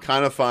 which I'm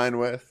kind of fine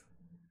with.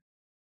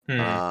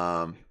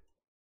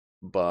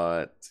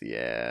 But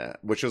yeah,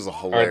 which was a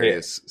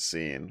hilarious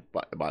scene,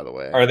 by the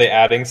way. Are they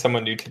adding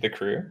someone new to the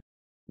crew?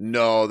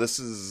 No, this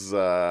is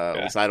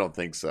at least I don't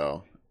think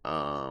so.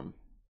 At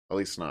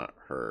least not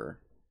her.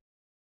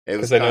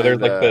 Because I know there's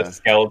like the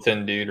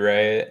skeleton dude,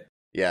 right?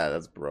 Yeah,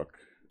 that's Brooke.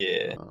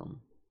 Yeah.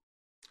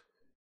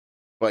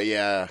 But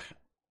yeah,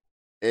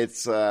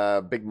 it's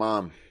Big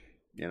Mom,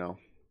 you know,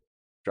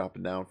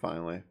 dropping down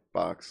finally.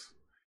 Box.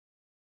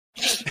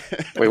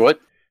 Wait, what?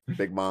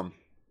 Big Mom.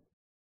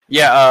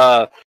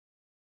 Yeah,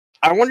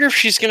 I wonder if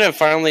she's gonna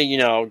finally, you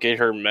know, get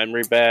her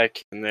memory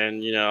back and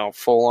then, you know,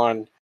 full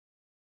on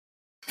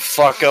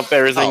fuck up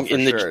everything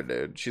in the sure,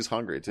 dude. She's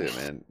hungry too,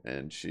 man,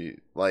 and she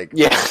like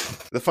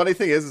The funny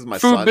thing is my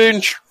food son.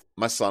 Binge.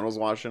 My son was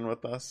watching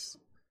with us,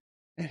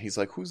 and he's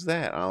like, "Who's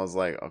that?" And I was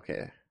like,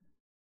 "Okay."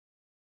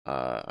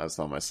 I was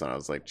telling my son, I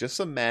was like,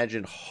 "Just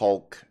imagine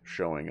Hulk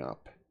showing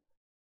up."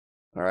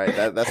 All right,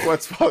 that's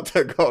what's about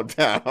to go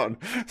down.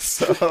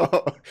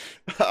 So,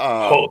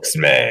 Hulk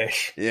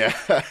smash. Yeah,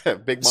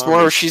 Big Mom.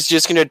 Or she's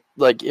just gonna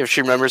like, if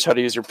she remembers how to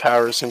use her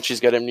powers since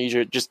she's got amnesia,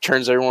 it just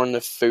turns everyone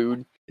into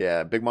food.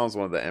 Yeah, Big Mom's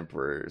one of the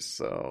emperors,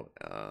 so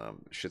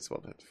shit's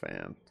about to hit the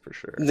fan for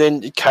sure.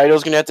 Then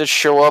Kaido's gonna have to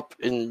show up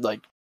and like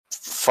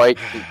fight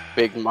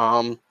Big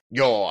Mom.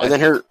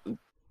 Then her.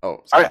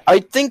 Oh, I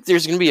think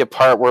there's gonna be a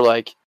part where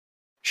like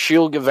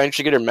she'll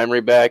eventually get her memory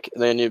back,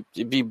 and then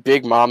it'd be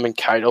Big Mom and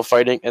Kaido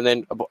fighting, and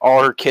then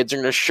all her kids are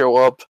gonna show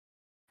up,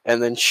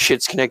 and then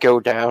shit's gonna go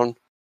down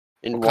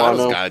in Wano.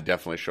 Kaido's gotta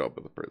definitely show up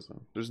at the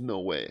prison. There's no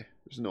way.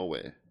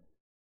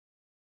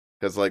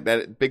 Because like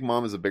that, Big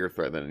Mom is a bigger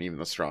threat than even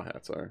the Straw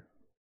Hats are.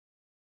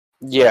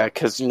 Yeah,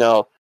 because you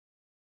know,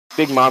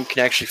 Big Mom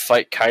can actually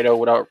fight Kaido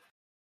without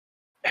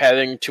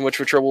having too much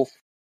trouble.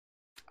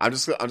 I'm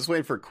just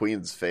waiting for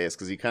Queen's face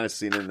because you kind of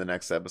seen it in the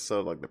next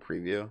episode, like the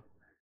preview.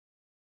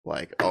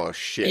 Like, oh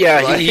shit!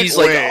 Yeah, like, he's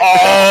like,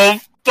 oh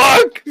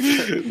fuck!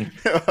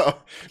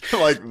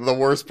 Like the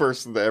worst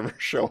person to ever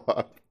show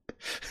up.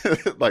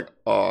 Like,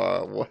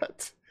 oh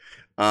what?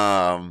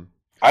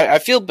 I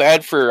feel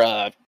bad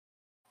for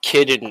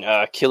Kid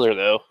and Killer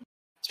though,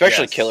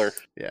 especially Killer.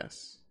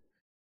 Yes.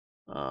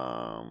 Like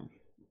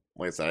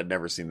I said, I'd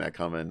never seen that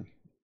coming.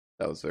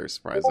 That was very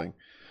surprising.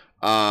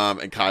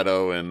 And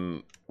Kaido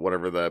and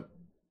whatever that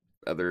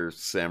other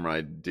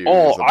samurai dude.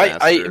 Oh,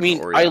 I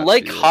mean, I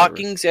like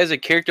Hawkins as a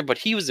character, but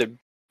he was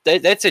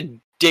that's a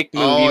dick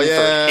move. Oh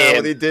yeah, for him.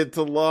 What he did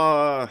to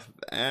Law,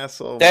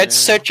 asshole. That's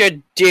such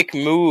a dick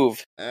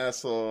move,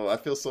 asshole. I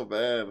feel so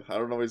bad. I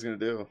don't know what he's gonna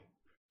do.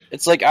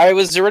 It's like I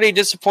was already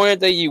disappointed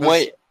that you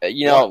went,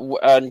 you know,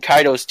 on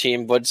Kaido's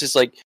team, but it's just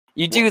like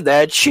you do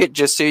that shit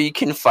just so you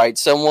can fight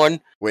someone.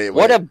 Wait.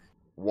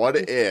 What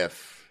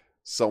if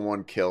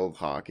someone killed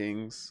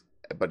Hawkins,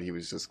 but he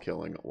was just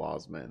killing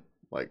Law's men?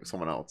 Like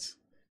someone else,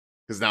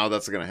 because now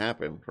that's gonna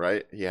happen,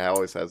 right? He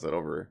always has that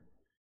over.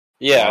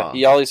 Yeah,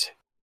 he always.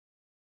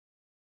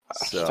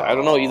 So, I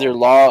don't know. Either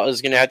Law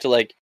is gonna have to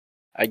like,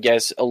 I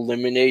guess,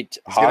 eliminate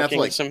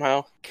Hawkins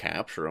somehow.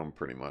 Capture him,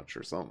 pretty much,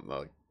 or something.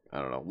 Like I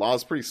don't know.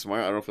 Law's pretty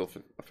smart. I don't know if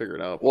he'll figure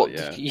it out. Well,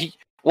 but yeah,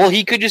 Well,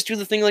 he could just do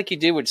the thing like he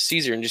did with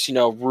Caesar and just,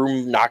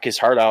 knock his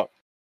heart out.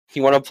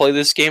 You want to play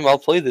this game? I'll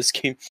play this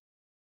game.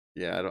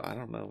 Yeah, I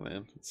don't know,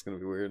 man. It's gonna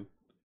be weird.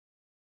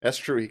 That's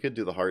true. He could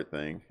do the heart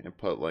thing and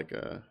put like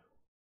a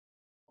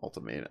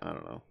ultimate. I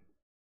don't know.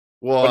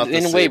 Well,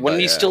 in a way, when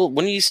he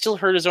still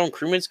hurt his own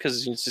crewmates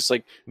because it's just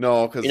like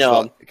no,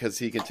 because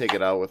he can take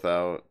it out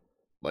without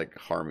like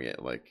harming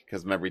it. Like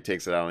because remember he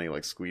takes it out and he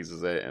like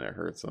squeezes it and it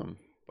hurts him,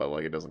 but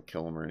like it doesn't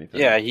kill him or anything.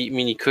 Yeah,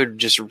 he could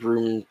just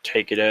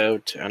take it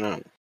out.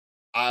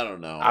 I don't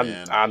know,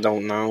 man. I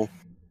don't know.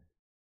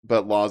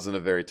 But Law's in a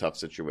very tough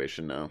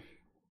situation now.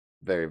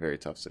 Very, very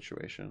tough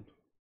situation.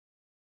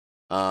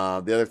 The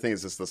other thing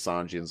is just the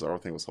Sanji and Zoro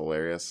thing was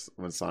hilarious.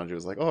 When Sanji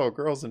was like, "Oh, a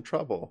girl's in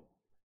trouble."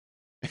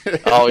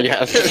 Oh,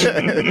 yeah.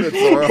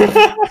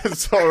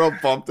 Zoro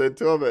bumped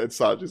into him and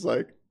Sanji's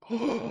like,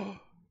 "Oh,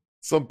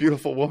 some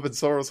beautiful woman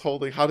Zoro's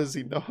holding. How does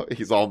he know?"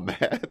 He's all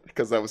mad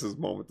because that was his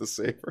moment to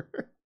save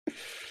her.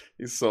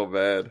 He's so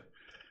mad.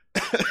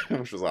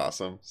 Which was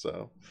awesome.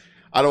 So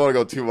I don't want to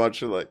go too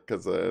much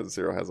because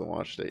Zero hasn't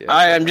watched it yet.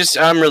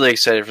 I'm really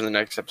excited for the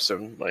next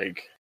episode.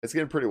 Like, it's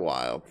getting pretty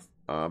wild.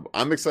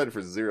 I'm excited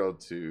for Zero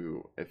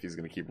if he's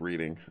going to keep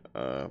reading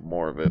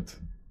more of it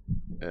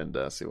and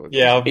see what.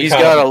 Yeah, he's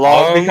got a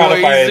long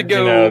ways to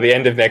go. The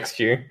end of next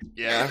year.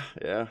 Yeah.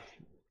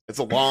 It's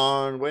a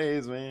long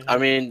ways, man. I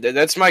mean,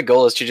 that's my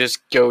goal is to just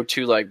go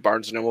to like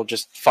Barnes and Noble,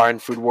 just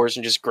find Food Wars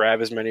and just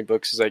grab as many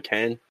books as I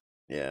can.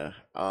 Yeah.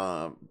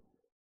 I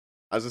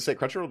was gonna say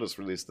Crunchyroll just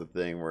released the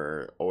thing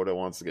where Oda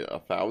wants to get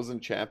 1,000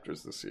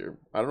 chapters this year.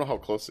 I don't know how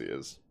close he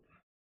is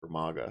for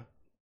manga.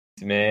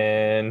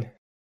 Man,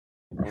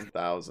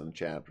 1,000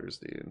 chapters,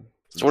 dude.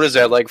 So what is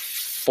that, like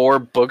 4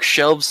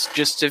 bookshelves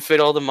just to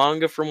fit all the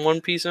manga from One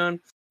Piece on?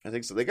 I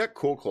think so. They got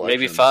cool collections.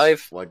 Maybe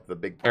 5? Like the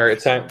big. All right,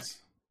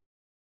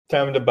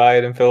 time to buy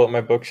it and fill up my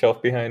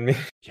bookshelf behind me.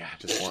 Yeah,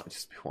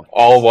 just be one.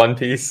 All One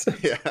Piece.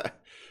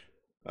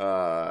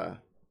 Yeah.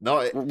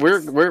 No,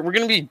 we're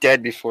gonna be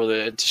dead before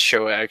the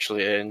show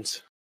actually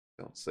ends.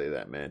 Don't say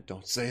that, man.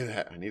 Don't say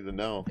that. I need to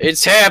know.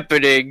 It's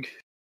happening.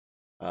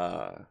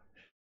 I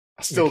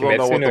still don't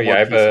know what the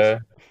One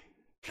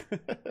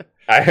Piece is.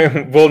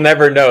 I will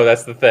never know.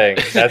 That's the thing.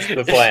 That's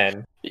the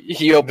plan.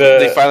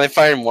 They finally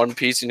find One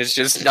Piece and it's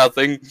just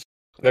nothing.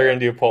 They're gonna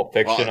do Pulp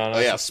Fiction on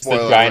us. Yeah, it's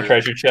a giant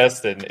treasure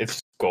chest and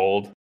it's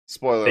gold.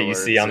 Spoiler that you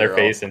see on their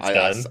face and it's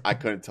done. I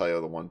couldn't tell you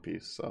the One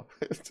Piece, so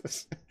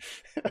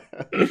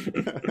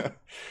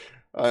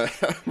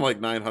I'm like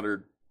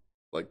 900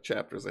 like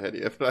chapters ahead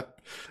of you, but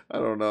I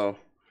don't know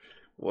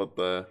what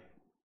the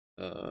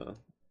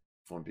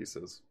One Piece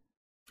is.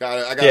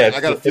 I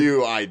got a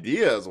few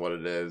ideas what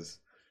it is,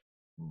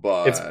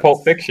 but it's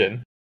Pulp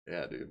Fiction.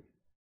 Yeah, dude.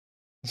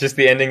 It's just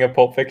the ending of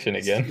Pulp Fiction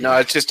again. No,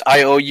 it's just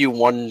I owe you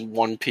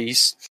one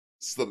piece.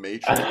 It's the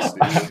Matrix,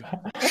 dude.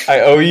 I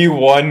owe you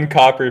 1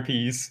 copper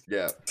piece.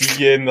 Yeah.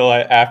 See you in the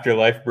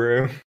afterlife,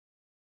 bro.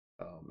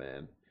 Oh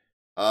man.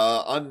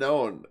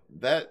 Unknown.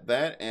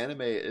 That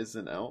anime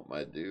isn't out,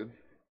 my dude.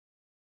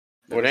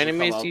 What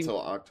anime is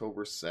until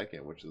October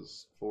 2nd, which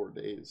is 4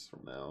 days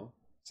from now.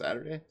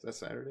 Saturday? Is that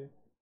Saturday?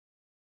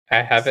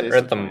 I haven't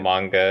read the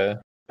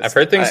manga. I've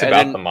heard things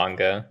about the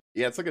manga.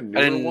 Yeah, it's like a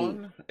newer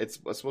one. It's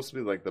supposed to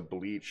be like the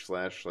Bleach /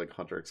 like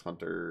Hunter x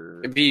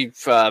Hunter. It'd be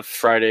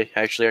Friday,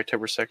 actually,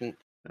 October 2nd.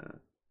 Yeah.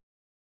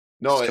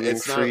 No,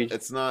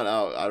 it's not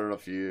out. I don't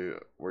know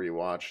where you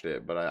watched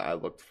it, but I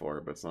looked for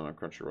it, but it's not on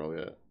Crunchyroll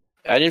yet.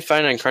 I didn't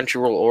find it on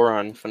Crunchyroll or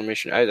on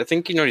Funimation. I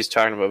think you know what he's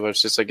talking about, but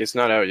it's just like it's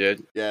not out yet.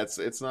 Yeah,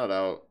 it's not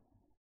out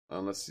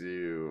unless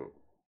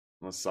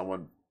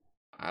someone,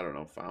 I don't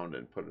know, found it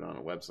and put it on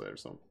a website or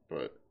something.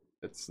 But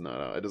it's not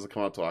out. It doesn't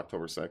come out till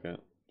October 2nd.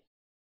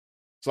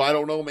 So I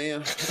don't know,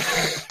 man.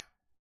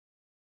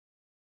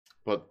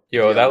 But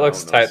that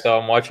looks tight though.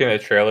 I'm watching the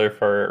trailer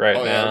for it right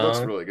now. Yeah, it looks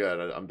really good.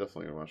 I'm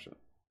definitely gonna watch it.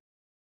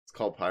 It's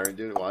called Pirate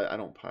Dude. Well, I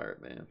don't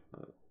pirate, man.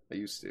 I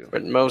used to.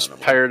 But most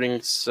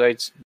pirating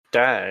sites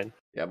died.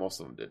 Yeah, most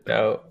of them did die.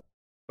 No.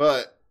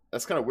 But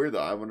that's kind of weird though.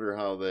 I wonder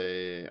how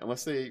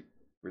unless they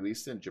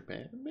released it in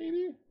Japan,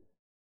 maybe?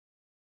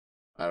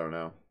 I don't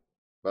know.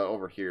 But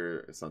over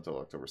here, it's not until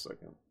October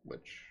 2nd,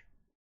 which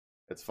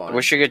it's fine. I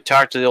wish I could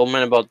talk to the old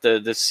man about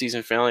the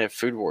season finale of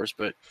Food Wars,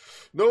 but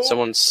no.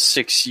 Someone's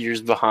 6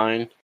 years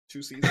behind.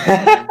 2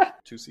 seasons.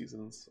 2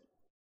 seasons.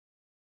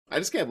 I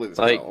just can't believe it's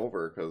not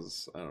over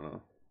because I don't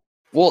know.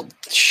 Well,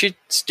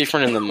 shit's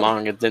different in the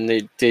manga than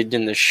they did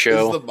in the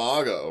show. Is the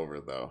manga over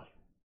though?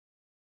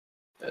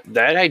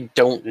 That I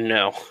don't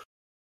know.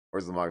 Or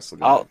is the manga still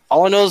going?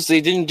 All I know is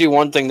they didn't do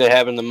one thing they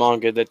have in the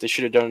manga that they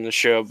should have done in the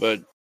show,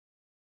 but.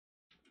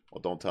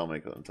 Well, don't tell me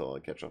until I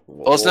catch up.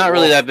 Well, it's not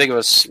really that big of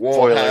a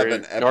spoiler. We'll have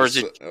an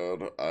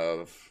episode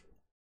of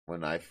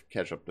when I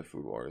catch up to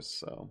Food Wars,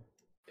 so.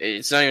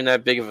 It's not even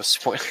that big of a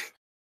spoiler.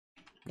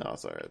 No,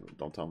 it's alright.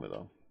 Don't tell me,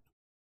 though.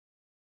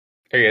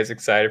 Are you guys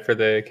excited for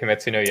the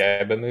Kimetsu no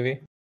Yaiba movie?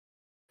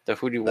 The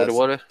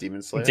what?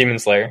 Demon Slayer? Demon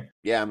Slayer.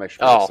 Yeah, I'm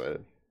actually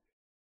excited.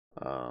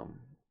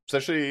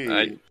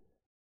 Especially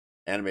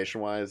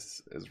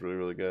animation-wise is really,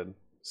 really good.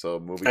 So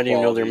movie I didn't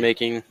even know they're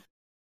making...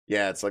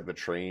 Yeah, it's like the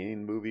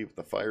train movie with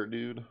the fire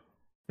dude.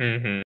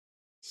 Mm-hmm.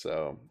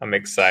 So I'm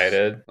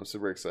excited. I'm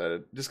super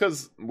excited. Just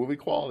because movie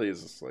quality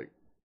is just like,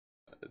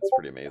 it's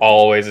pretty amazing.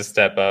 Always a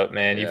step up,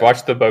 man. Yeah. You've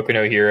watched the Boku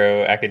no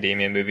Hero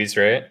Academia movies,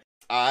 right?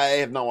 I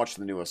have not watched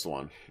the newest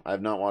one. I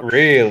have not watched.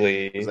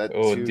 Really? Is that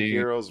Two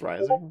Heroes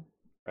Rising?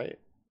 Right?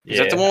 Is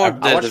that the one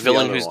with the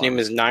villain whose name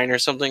is Nine or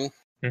something?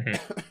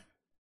 Mm-hmm.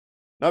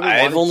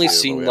 I've only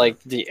seen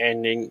like the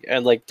ending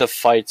and like the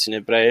fights in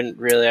it, but I didn't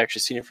really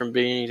actually seen it from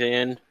beginning to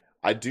end.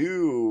 I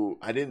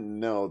didn't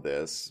know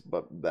this,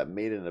 but that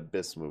Made in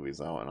Abyss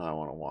movies, I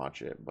want to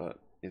watch it, but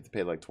you have to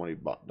pay like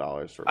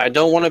 $20 for it. I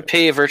don't want to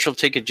pay a virtual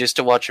ticket just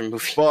to watch a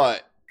movie.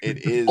 But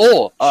it is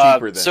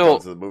cheaper than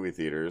going to the movie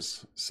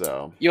theaters,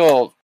 so...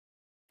 Yo,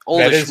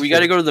 Oldish, we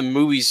got to go to the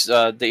movies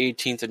the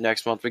 18th of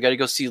next month. We got to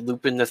go see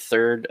Lupin the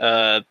Third,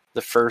 the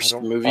first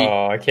movie.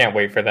 Oh, I can't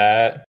wait for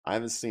that. I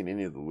haven't seen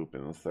any of the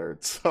Lupin the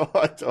Third, so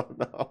I don't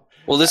know.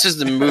 Well, this is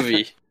the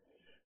movie.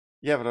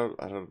 Yeah,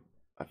 but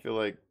I feel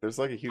like there's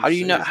like a huge. How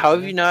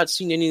have you not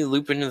seen any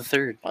Lupin the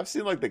Third? I've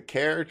seen like the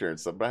character and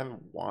stuff, but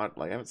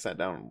I haven't sat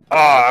down.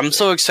 I'm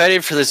so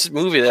excited for this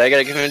movie that I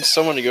gotta convince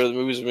someone to go to the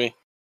movies with me.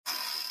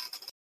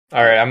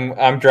 All right,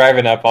 I'm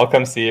driving up. I'll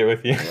come see it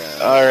with you. Yeah.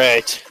 All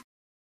right.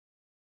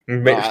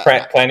 I'm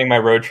planning my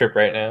road trip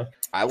right now.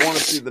 I want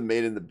to see the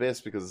Made in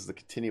Abyss because it's the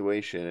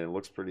continuation and it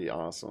looks pretty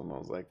awesome. I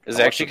was like, does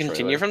it actually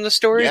continue from the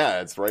story?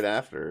 Yeah, it's right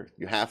after.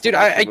 You have to. Dude,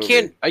 I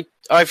can't.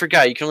 I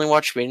forgot. You can only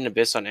watch Made in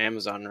Abyss on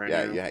Amazon right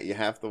now. Yeah, you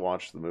have to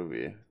watch the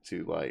movie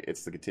to like.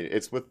 It's the continue.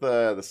 It's with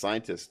the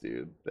scientist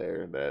dude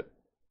there that.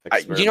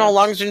 Do you know how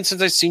long it's been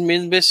since I've seen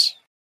Made in Abyss?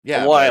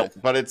 Yeah, a while.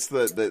 But it's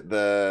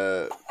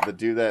the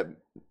dude that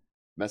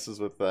messes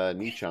with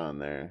Nietzsche on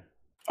there.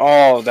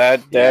 Oh,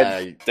 that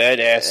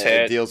asshat.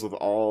 It deals with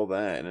all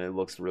that, and it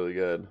looks really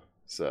good.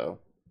 So,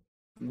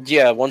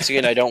 yeah. Once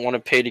again, I don't want to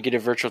pay to get a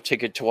virtual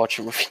ticket to watch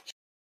a movie.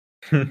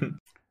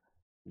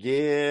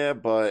 Yeah,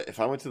 but if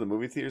I went to the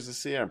movie theaters to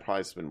see it, I'd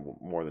probably spend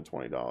more than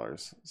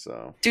 $20.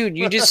 So, dude,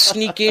 you just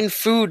sneak in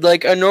food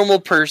like a normal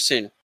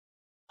person.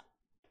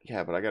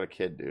 Yeah, but I got a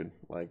kid, dude.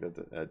 Like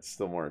that's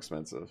still more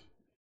expensive.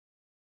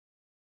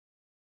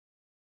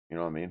 You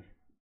know what I mean?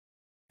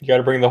 You got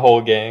to bring the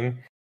whole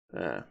gang.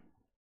 Yeah.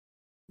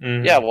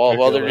 Mm-hmm. Yeah,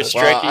 well, they're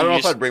distracting. I don't know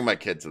if I'd bring my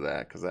kid to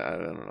that because I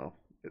don't know.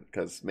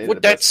 Because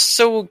that's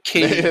so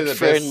kid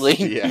friendly.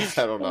 Yeah,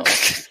 I don't know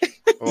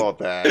about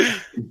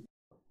that.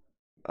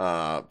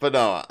 But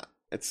no,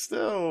 it's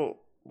still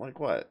like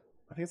what?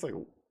 I think it's like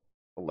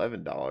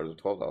 $11 or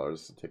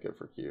 $12 a ticket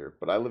for here.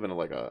 But I live in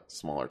like a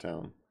smaller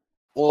town.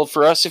 Well,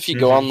 for us, if you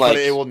go on like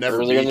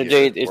earlier in the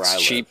day,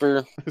 it's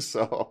cheaper.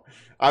 So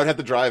I would have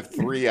to drive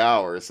 3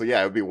 hours. So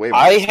yeah, it would be way more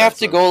expensive. I have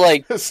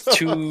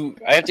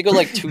to go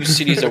like two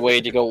cities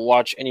away to go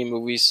watch any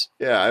movies.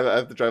 Yeah, I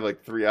have to drive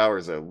like 3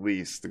 hours at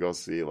least to go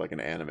see like an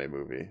anime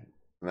movie,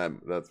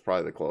 and that's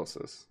probably the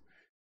closest.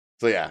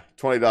 So yeah,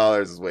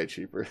 $20 is way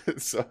cheaper.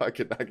 So I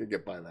could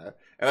get by that,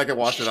 and I can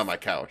watch it on my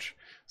couch.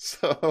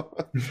 So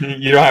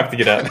you don't have to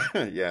get up.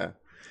 Yeah.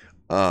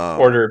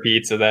 Order a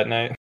pizza that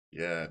night.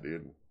 Yeah,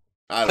 dude.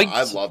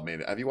 I love Made in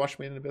Abyss. Have you watched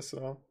Made in Abyss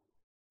at all?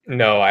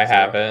 No, I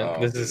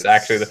haven't. This is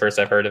actually the first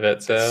I've heard of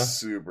it. So it's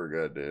super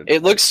good, dude.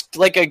 It looks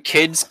like a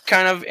kid's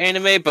kind of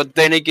anime, but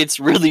then it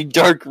gets really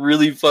dark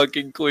really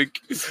fucking quick.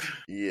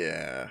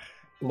 Yeah,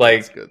 like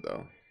it's good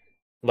though.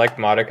 Like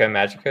Madoka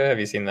Magica. Have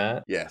you seen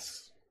that?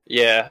 Yes.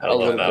 Yeah, I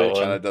love that one.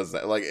 Kind of does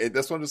that. Like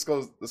this one just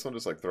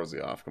like throws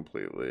you off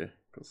completely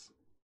because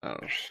I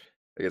don't know.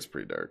 It gets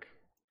pretty dark.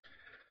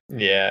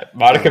 Yeah,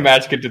 Madoka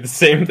Magica did the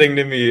same thing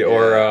to me. Yeah.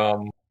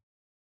 Or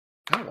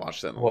I haven't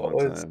watched that in a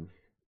long time.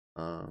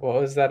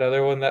 What was that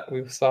other one that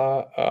we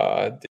saw?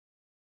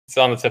 It's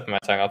on the tip of my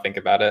tongue. I'll think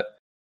about it.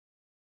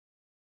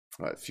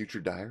 Future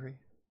Diary?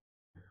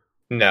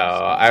 No,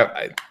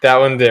 I that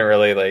one didn't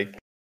really like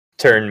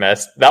turn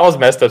messed. That was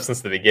messed up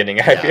since the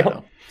beginning. I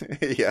feel.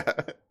 Yeah,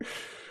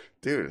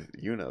 dude,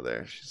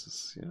 there. She's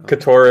just,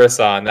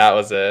 Kotora-san. That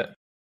was it.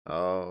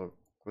 Oh,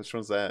 which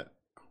one's that?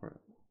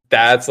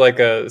 That's like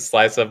a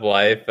slice of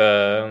life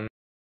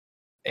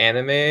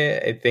anime.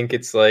 I think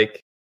it's like.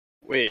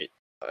 Wait,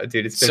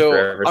 dude, it's been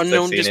forever since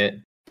I've seen it.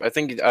 I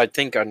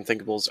think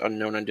Unthinkable's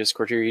unknown on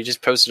Discord here. You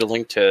just posted a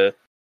link to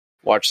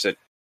watch it.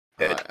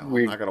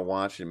 I'm not gonna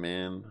watch it,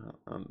 man.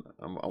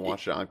 I'm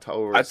watching it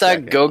October. I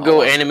thought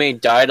Go-Go anime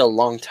died a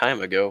long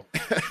time ago.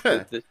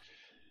 They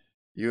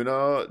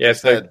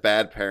said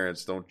bad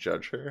parents don't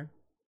judge her.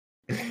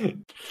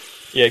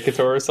 Yeah,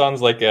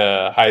 Kotora-san's like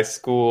a high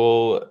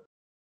school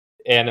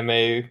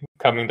anime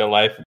coming to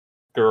life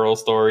girl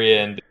story,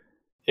 and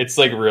it's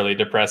like really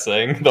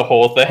depressing, the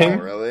whole thing.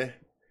 Oh, really?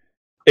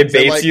 It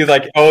baits you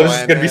like, oh,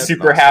 this is gonna be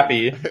super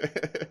happy.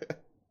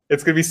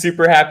 It's gonna be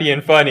super happy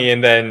and funny,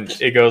 and then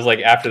it goes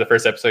like after the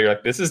first episode, you're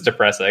like, this is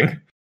depressing.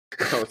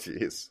 Oh,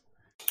 jeez.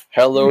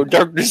 Hello,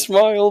 darkness,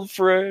 my old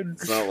friend.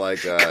 It's not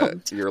like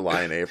Your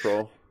Lie in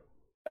April.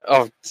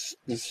 Oh,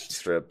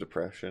 straight up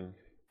depression.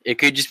 It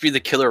could just be the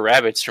Killer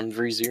Rabbits from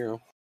Re:Zero.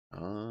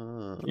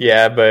 Oh.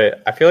 Yeah,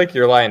 but I feel like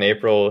Your Lie in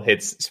April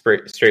hits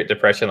straight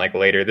depression like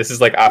later. This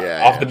is like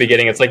off the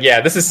beginning. It's like,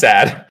 yeah, this is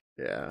sad.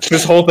 Yeah.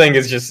 This whole thing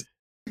is just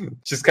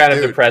kind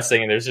of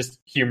depressing, and there's just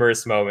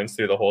humorous moments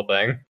through the whole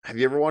thing. Have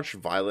you ever watched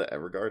Violet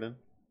Evergarden?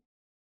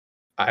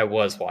 I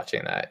was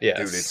watching that, yes.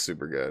 Dude, it's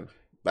super good.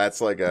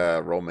 That's like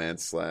a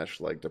romance /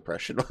 like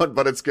depression one,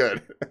 but it's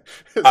good.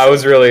 I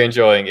was really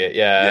enjoying it,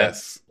 yeah.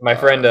 Yes. My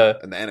friend...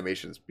 and the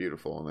animation is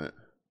beautiful in it.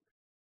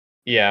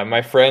 Yeah,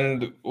 my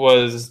friend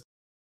was...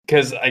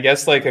 Because I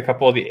guess like a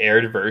couple of the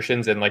aired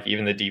versions and like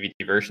even the DVD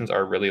versions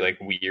are really like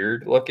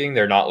weird looking.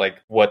 They're not like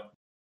what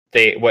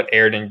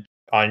aired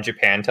on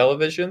Japan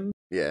television.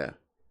 Yeah.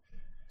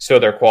 So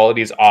their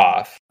quality is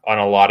off on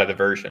a lot of the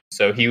versions.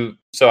 So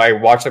I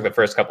watched like the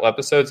first couple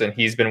episodes, and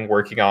he's been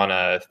working on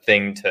a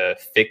thing to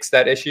fix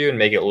that issue and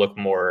make it look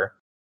more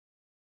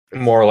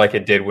like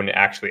it did when it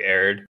actually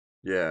aired.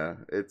 Yeah,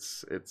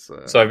 it's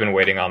so I've been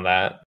waiting on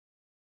that.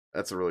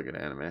 That's a really good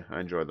anime.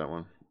 I enjoyed that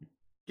one.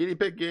 Guinea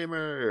Pig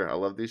Gamer, I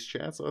love these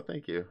chats. Oh,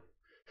 thank you.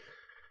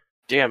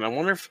 Damn, I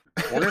wonder if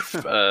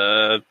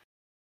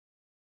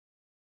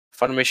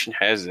Funimation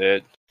has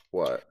it.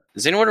 What?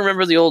 Does anyone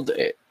remember the old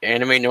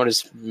anime known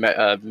as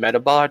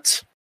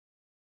Metabots?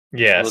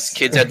 Yes. Those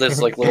kids had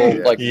this like little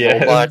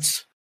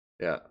robots.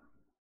 Yeah.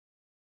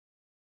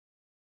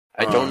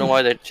 I don't know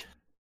why that.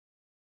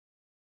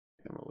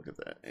 I'm gonna look at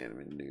that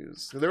anime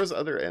news. There was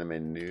other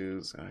anime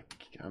news.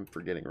 I'm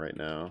forgetting right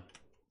now.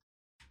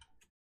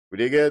 We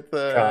did get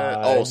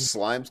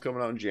Slime's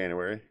coming out in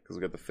January because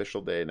we got the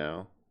official day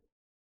now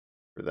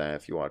for that.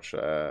 If you watch,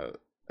 have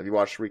you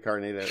watched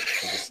Reincarnated as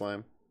a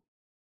Slime?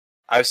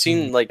 I've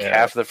seen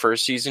half the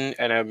first season,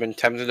 and I've been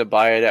tempted to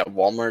buy it at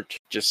Walmart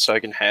just so I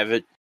can have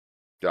it.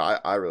 Yeah,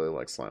 I really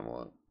like Slime a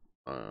lot.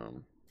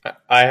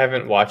 I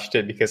haven't watched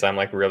it because I'm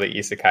like really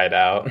isekai'd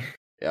out.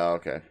 Yeah,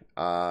 okay.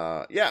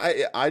 I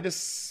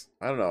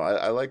don't know.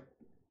 I like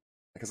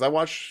because I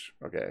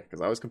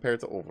always compare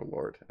it to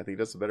Overlord. I think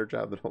he does a better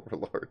job than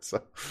Overlord.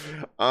 So,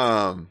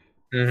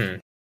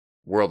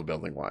 world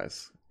building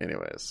wise,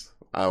 anyways,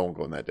 I won't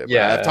go in that depth.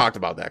 Yeah, I've talked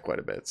about that quite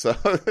a bit. So.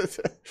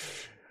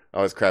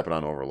 I was crapping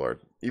on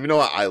Overlord. Even though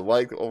I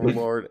like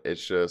Overlord,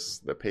 it's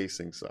just the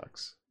pacing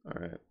sucks. All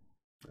right.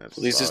 At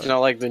least it's not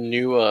like the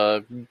new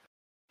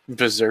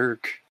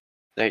Berserk,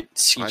 that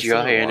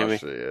CGI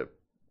anime.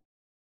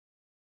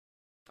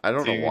 I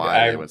don't know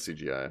why they went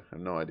CGI. I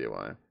have no idea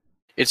why.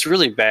 It's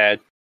really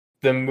bad.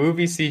 The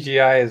movie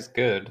CGI is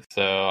good,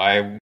 so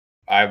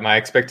my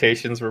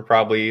expectations were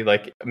probably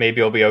like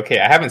maybe it'll be okay.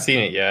 I haven't seen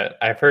it yet.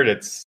 I've heard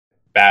it's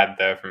bad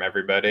though from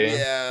everybody.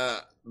 Yeah.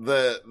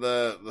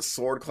 The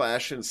sword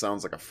clashing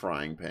sounds like a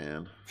frying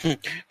pan.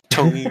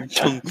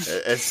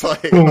 It's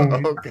like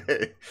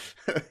okay.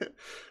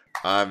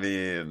 I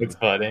mean, it's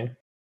funny.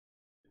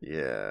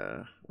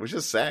 Yeah, which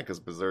is sad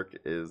because Berserk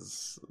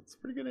it's a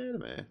pretty good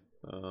anime.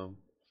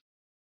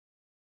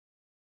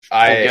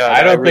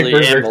 I don't think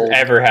Berserk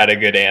ever had a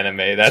good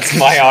anime. That's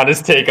my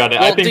honest take on it.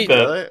 Well, I think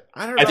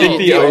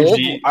the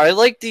OG. I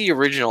like the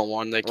original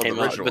one that came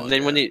out, but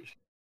then when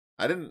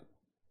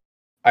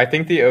I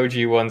think the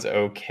OG one's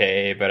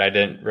okay, but I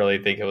didn't really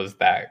think it was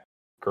that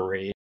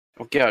great.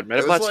 Oh god,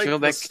 Metabots came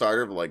back. The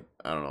start of like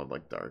I don't know,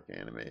 like dark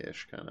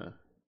anime-ish kind of.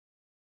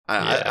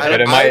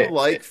 I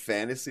like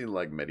fantasy and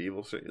like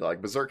medieval shit.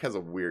 Like Berserk has a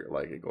weird,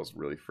 like it goes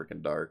really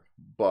freaking dark,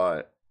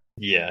 but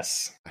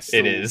yes,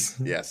 it is.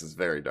 Yes, it's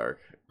very dark.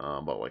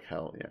 But like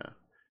hell, yeah.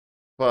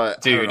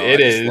 But dude, it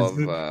is.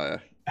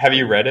 Have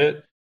you read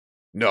it?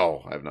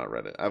 No, I've not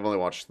read it. I've only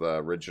watched the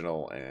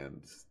original,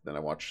 and then I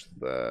watched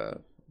the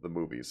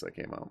movies that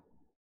came out.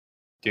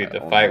 Dude,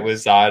 the fight with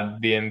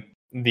Zod,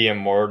 the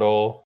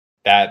Immortal,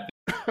 that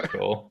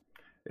cool.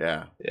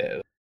 Yeah.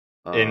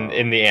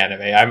 In the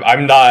anime, I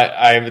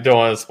don't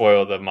want to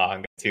spoil the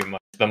manga too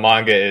much. The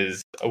manga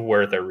is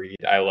worth a read.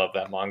 I love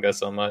that manga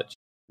so much.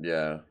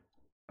 Yeah,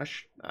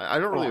 I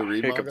don't really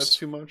read mangas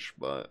too much,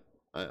 but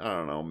I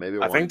don't know. Maybe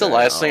I think the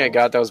last thing I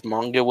got that was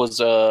manga was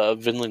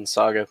Vinland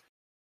Saga.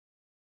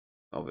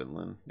 Oh,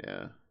 Vinland,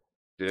 yeah.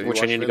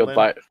 Which I need to go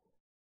buy.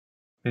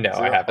 No,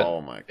 I haven't.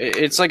 Oh my god.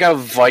 It's like a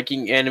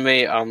Viking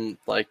anime on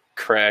like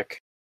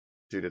crack.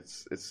 Dude,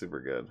 it's super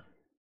good.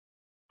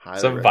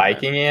 It's a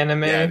Viking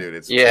anime? Yeah, dude,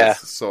 it's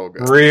so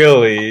good.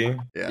 Really?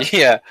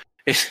 Yeah.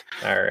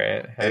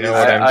 Alright. I know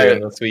what I'm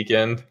doing this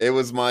weekend. It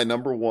was my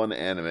number one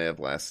anime of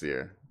last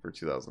year for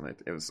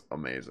 2008. It was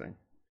amazing.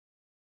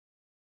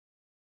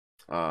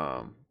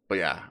 But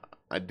yeah,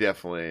 I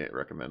definitely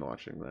recommend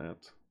watching that.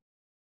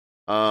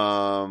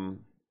 I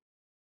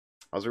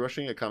was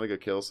rushing a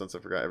Comic Kill since I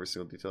forgot every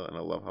single detail, and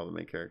I love how the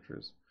main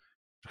characters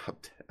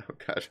drop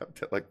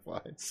dead like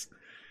flies.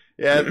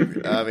 Yeah,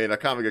 I mean, a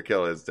Comic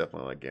Kill is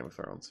definitely like Game of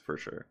Thrones for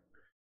sure.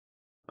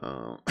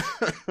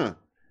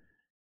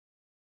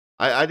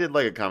 I did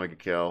like a Comic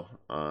Kill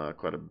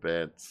quite a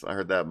bit. I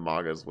heard that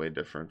manga is way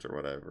different or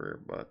whatever,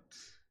 but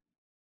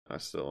I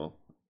still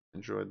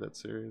enjoyed that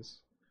series.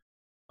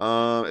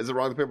 Is it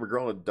Wrong the Paper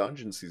Girl in a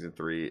Dungeon season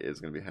 3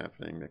 is going to be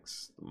happening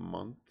next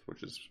month,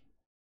 which is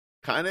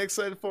kind of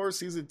excited for.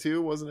 Season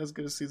 2 wasn't as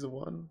good as season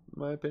 1, in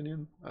my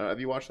opinion. Have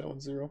you watched that one,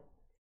 Zero?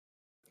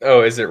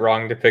 Oh, is it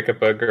wrong to pick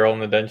up a girl in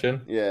the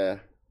dungeon? Yeah.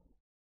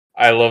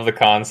 I love the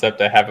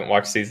concept. I haven't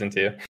watched season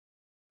 2.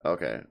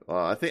 Okay.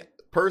 Well, I think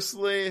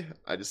personally,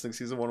 I just think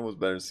season 1 was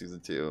better than season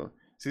 2.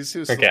 Season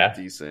 2 is still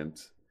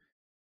decent.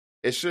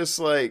 It's just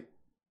like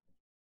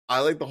I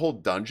like the whole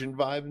dungeon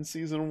vibe in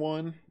season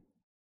 1.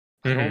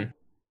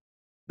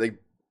 They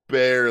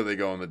barely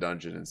go in the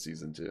dungeon in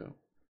season 2,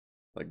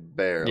 like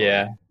barely.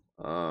 Yeah.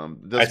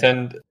 I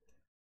tend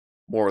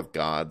more with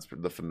gods,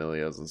 the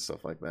familias and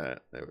stuff like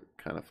that. It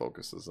kind of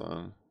focuses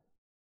on.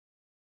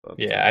 But,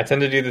 yeah, I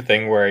tend to do the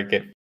thing where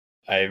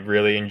I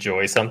really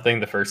enjoy something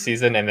the first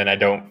season, and then I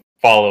don't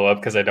follow up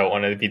because I don't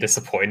want to be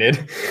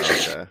disappointed.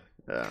 Okay,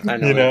 yeah, I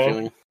know that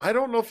feeling. I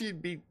don't know if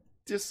you'd be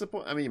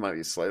disappointed. I mean, you might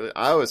be slightly.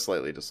 I was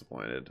slightly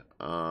disappointed.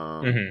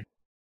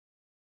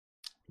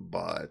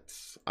 But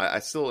I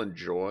still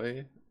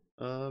enjoy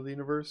the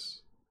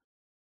universe.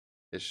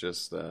 It's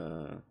just I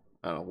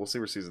don't know. We'll see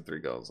where season 3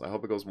 goes. I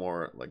hope it goes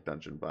more like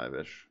dungeon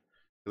vibe-ish,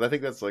 because I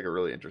think that's like a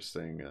really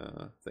interesting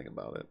thing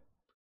about it.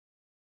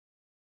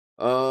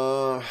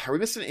 Are we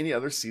missing any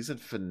other season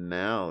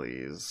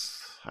finales?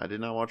 I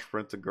did not watch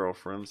Rent a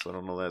Girlfriend, so I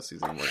don't know that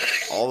season. Like,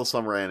 all the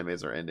summer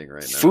animes are ending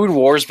right now. Food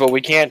Wars, but we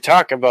can't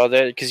talk about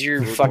that because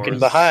you're Food fucking Wars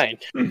behind.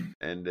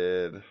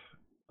 Ended.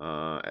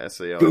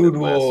 SAO Food ended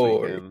last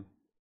Wars. weekend.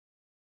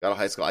 Got a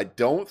High School. I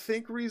don't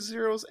think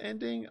ReZero's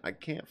ending. I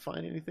can't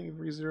find anything if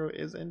ReZero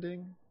is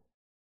ending.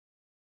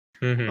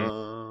 We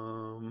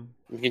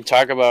can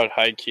talk about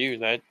Haikyuu.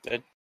 That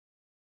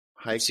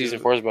Haikyuu. Season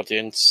 4 is about to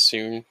end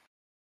soon.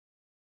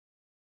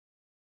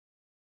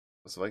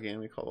 What's the Viking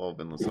anime called? Oh,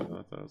 Vinland Saga.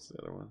 I thought it was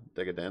the other one.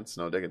 Decadence?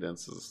 No,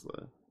 Decadence is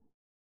the...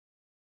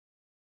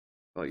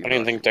 I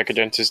didn't think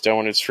Decadence is done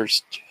when it's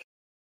first...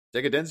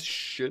 Decadence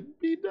should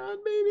be done,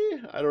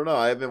 maybe? I don't know.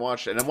 I haven't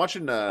watched it. And I'm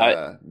watching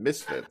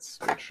Misfits,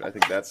 which I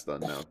think that's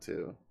done now,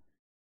 too.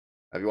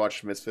 Have you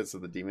watched Misfits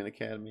of the Demon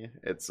Academy?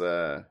 It's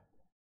in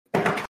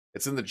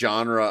the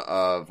genre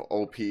of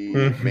OP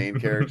main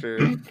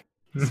character.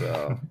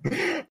 So...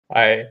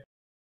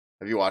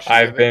 Have you watched it?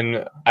 I've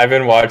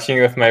been watching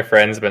it with my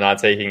friends, but not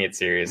taking it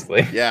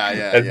seriously. Yeah.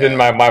 That's been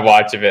my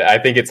watch of it. I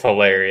think it's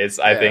hilarious.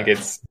 I think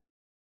it's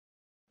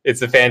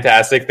a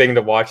fantastic thing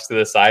to watch to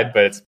the side,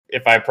 but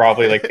if I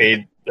probably like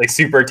paid like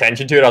super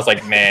attention to it, I was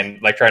like, man,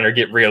 like trying to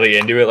get really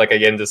into it, like I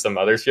get into some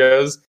other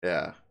shows.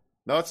 Yeah.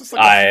 No, it's just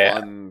like a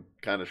fun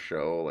kind of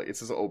show. Like, it's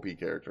just an OP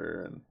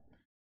character, and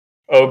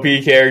OP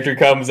character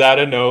comes out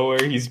of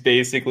nowhere. He's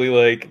basically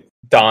like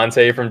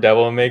Dante from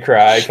Devil May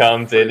Cry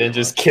comes in and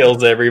just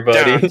kills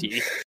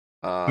everybody.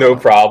 No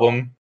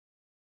problem.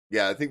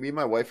 Yeah, I think me and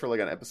my wife were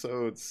like on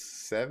episode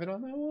 7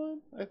 on that one,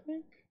 I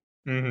think.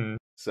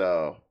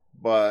 So,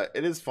 but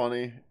it is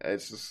funny.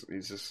 It's just,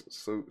 he's just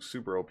so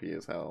super OP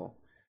as hell.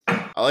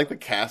 I like the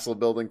castle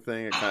building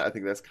thing. I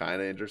think that's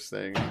kind of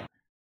interesting.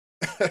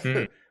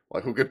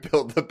 Like, who could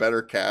build the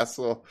better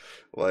castle?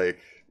 Like,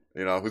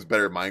 you know, who's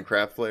better at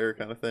Minecraft player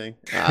kind of thing?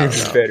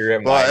 Who's better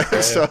at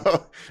Minecraft?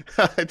 So,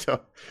 I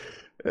don't.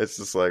 It's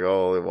just like,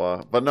 holy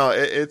wow. But no,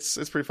 it's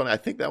pretty funny. I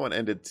think that one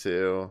ended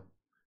too.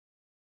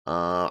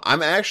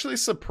 I'm actually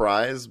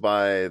surprised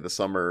by the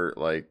summer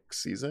like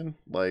season,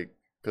 like,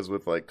 because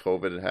with like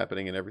COVID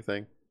happening and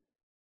everything,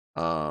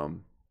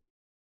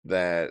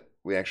 that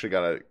we actually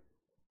got a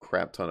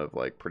crap ton of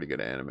like pretty good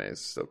animes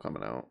still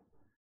coming out.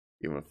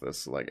 Even with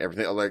this, like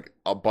everything, like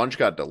a bunch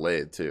got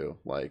delayed too.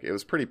 Like it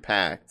was pretty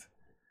packed,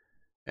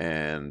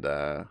 and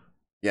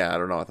yeah, I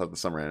don't know. I thought the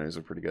summer animes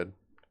were pretty good.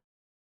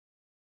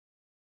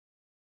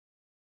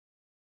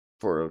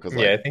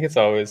 I think it's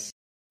always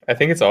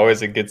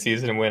a good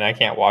season when I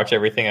can't watch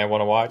everything I want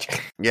to watch.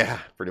 Yeah,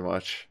 pretty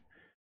much.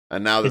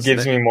 And now it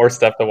gives me more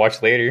stuff to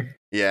watch later.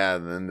 Yeah,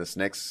 and then this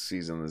next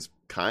season is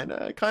kind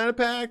of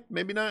packed.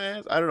 Maybe not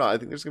as, I don't know. I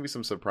think there's gonna be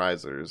some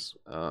surprisers.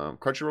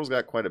 Crunchyroll's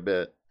got quite a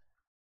bit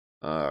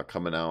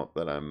coming out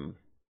that I'm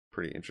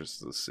pretty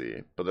interested to see,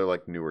 but they're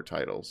like newer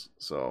titles.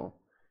 So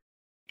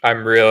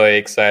I'm really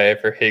excited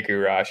for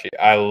Higurashi.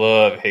 I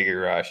love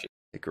Higurashi.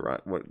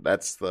 What?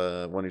 That's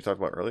the one you talked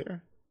about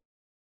earlier?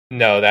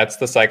 No, that's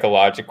the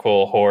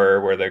psychological horror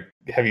where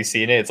have you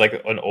seen it? It's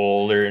like an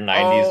older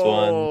 90s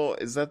one. Oh,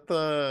 is that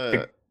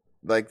the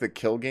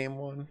Kill Game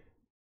one?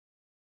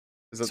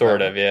 Is that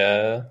sort of,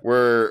 yeah.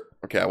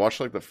 Okay, I watched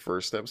like the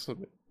first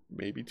episode,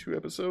 maybe 2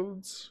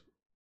 episodes.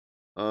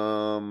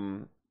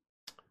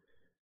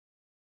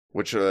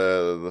 Which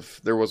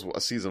there was a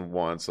season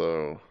 1,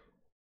 so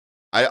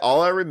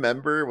all I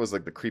remember was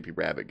like the creepy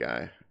rabbit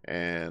guy.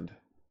 And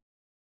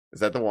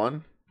is that the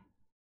one?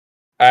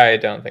 I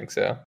don't think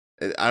so.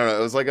 I don't know.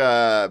 It was like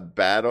a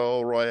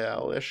battle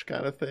royale-ish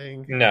kind of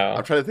thing. No.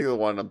 I'm trying to think of the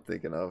one I'm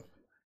thinking of.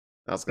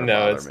 That's gonna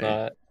bother me.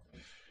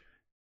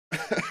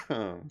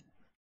 Not.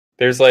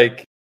 There's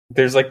like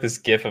this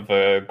gif of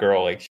a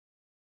girl, like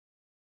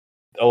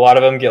a lot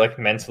of them get like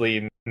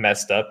mentally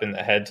messed up in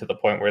the head to the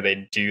point where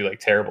they do like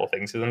terrible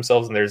things to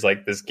themselves, and there's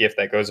like this gif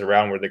that goes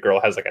around where the girl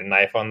has like a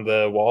knife on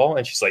the wall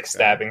and she's like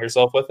stabbing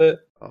herself with it.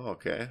 Oh,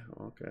 okay.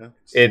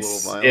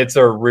 It's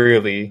a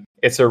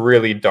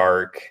really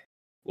dark,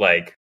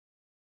 like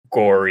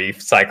gory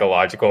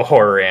psychological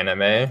horror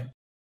anime.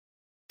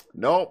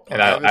 Nope,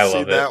 and I haven't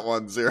seen that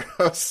one, Zero.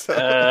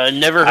 So.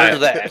 Never heard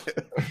of that.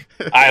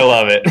 I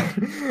love it.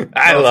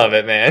 I love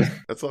it, man.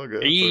 That's all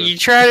good. You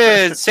try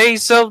to say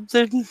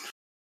something.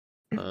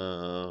 I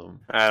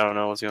don't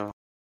know what's going on.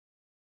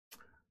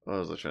 What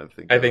was I trying to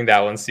think? I think that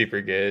one's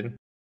super good.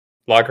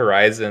 Log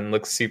Horizon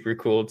looks super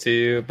cool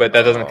too, but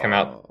that doesn't come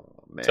out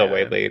till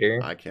way later.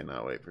 I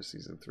cannot wait for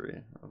season 3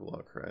 of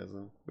Log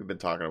Horizon. We've been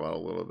talking about it a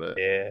little bit.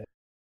 Yeah,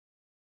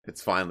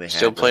 it's finally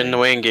still playing the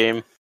Wayne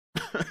game.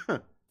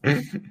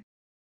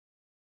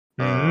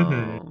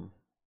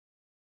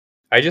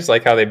 I just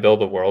like how they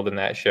build a world in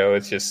that show.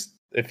 It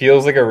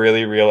feels like a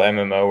really real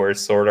MMO, where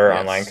Sword Art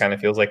Online kind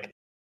of feels like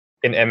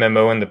an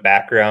MMO in the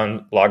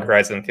background. Log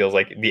Horizon feels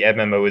like the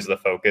MMO is the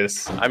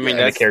focus. I mean,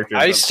 the characters.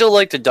 I still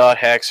like the Dot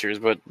Hacksters,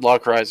 but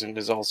Log Horizon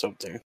is also up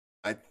there.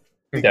 I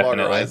think Log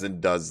Horizon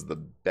does the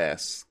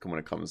best when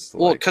it comes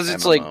to because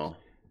it's like,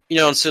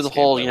 instead of the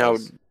whole,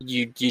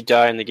 you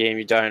die in the game,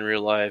 you die in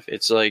real life.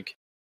 It's like,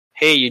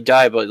 hey, you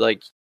die, but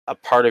like a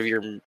part of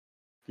your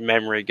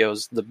memory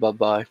goes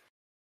bye.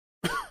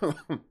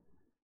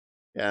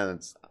 Yeah, I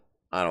don't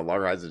know.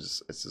 Log Horizon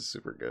it's just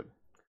super good.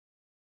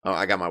 Oh,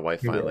 I got my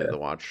wife finally to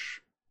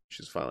watch.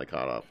 She's finally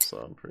caught up, so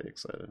I'm pretty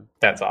excited.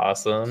 That's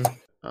awesome.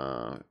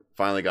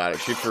 Finally got it.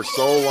 She for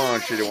so long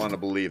she didn't want to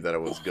believe that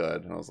it was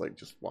good, and I was like,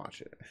 just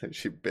watch it. And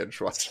she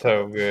binge watched it.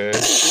 So good.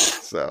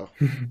 So,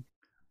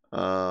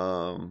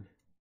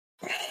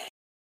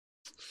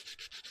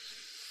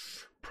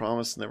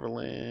 Promised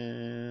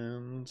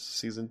Neverland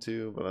season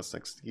 2, but that's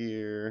next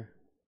year.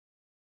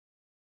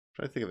 I'm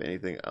trying to think of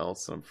anything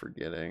else that I'm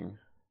forgetting.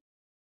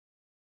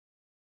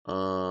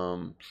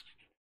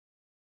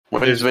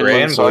 There's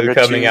Granblue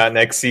coming out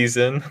next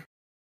season.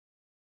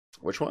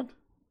 Which one?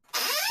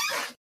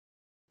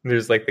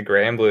 There's like the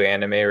Granblue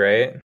anime,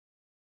 right?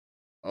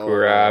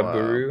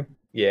 Kuraburu.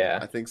 Yeah,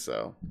 I think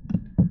so.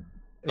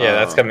 Yeah,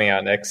 that's coming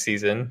out next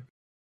season.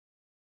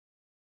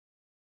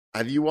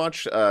 Have you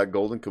watched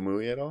Golden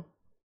Kamuy at all?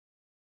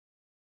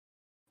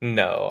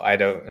 No, I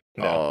don't.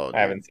 No, I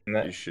haven't seen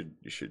that. You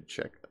should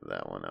check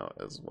that one out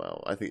as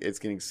well. I think it's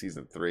getting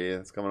season 3.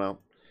 It's coming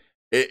out.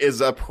 It is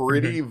a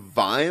pretty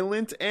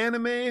violent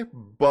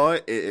anime,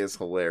 but it is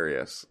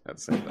hilarious at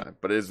the same time.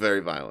 But it is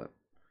very violent.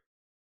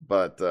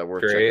 But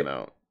worth checking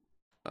out.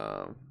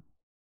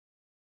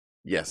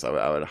 Yes,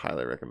 I would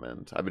highly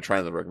recommend. I've been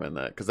trying to recommend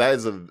that because that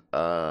is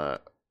a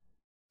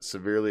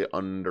severely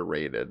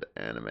underrated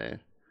anime.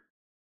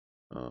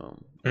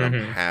 I'm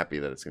happy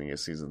that it's going to get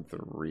season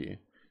 3.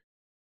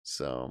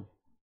 So,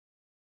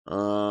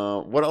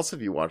 what else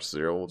have you watched,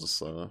 Zero? We'll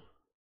just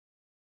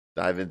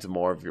dive into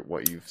more of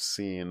what you've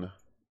seen.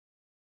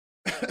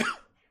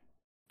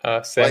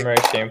 Samurai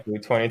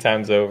Champloo 20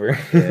 times over.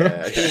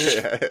 Yeah.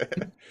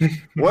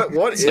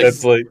 What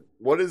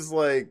is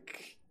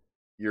like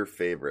your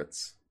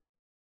favorites?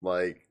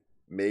 Like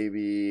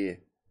maybe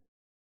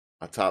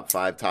a top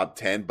 5, top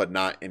 10, but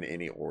not in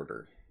any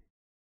order.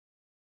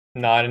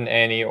 Not in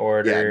any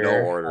order. Yeah, no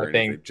order. I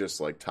think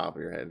just like top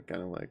of your head,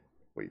 kind of like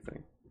what you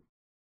think.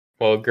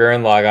 Well,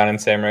 Gurren Lagann and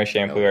Samurai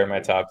Champloo are my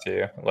top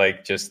 2.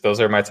 Like, just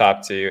those are my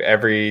top 2.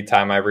 Every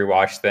time I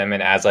rewatch them,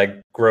 and as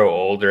I grow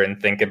older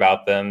and think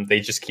about them, they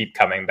just keep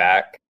coming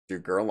back.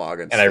 Dude, Gurren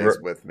Lagann stays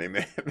with me,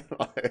 man.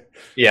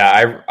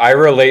 Yeah, I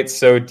relate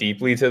so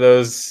deeply to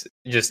those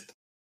just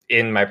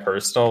in my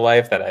personal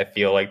life that I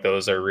feel like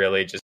those are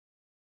really just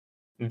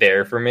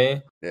there for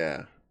me.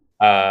 Yeah.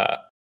 Hajime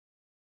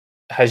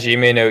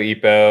no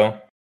Ippo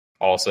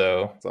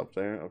also. It's up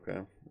there.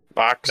 Okay.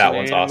 Boxing that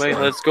one's anime.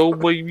 Awesome. Let's go,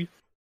 baby.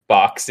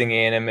 Boxing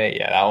anime.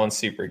 Yeah, that one's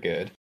super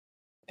good.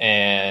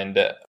 And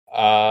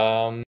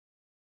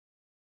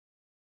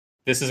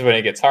this is when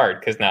it gets hard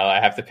because now I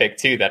have to pick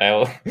 2 that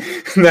I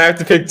have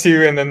to pick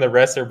 2 and then the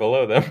rest are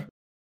below them.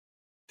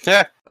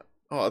 Yeah.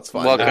 Oh, that's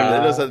fine. It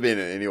doesn't have to be in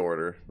any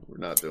order. We're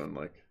not doing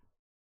like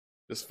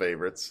just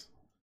favorites.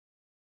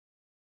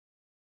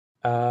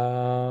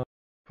 Putting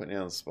you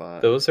on the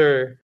spot. Those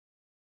are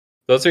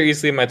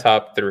easily my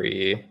top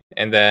 3.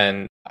 And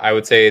then I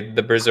would say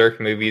the Berserk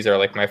movies are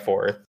like my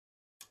 4th.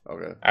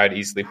 Okay. I would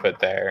easily put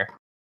there.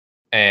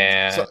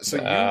 And so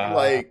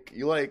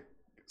you like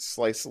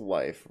slice of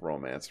life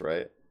romance,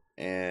 right?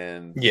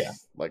 And yeah,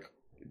 like,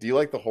 do you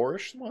like the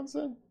horror-ish ones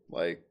then?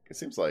 Like, it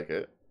seems like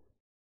it.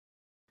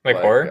 Like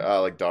horror,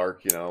 like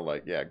dark,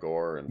 like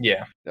gore and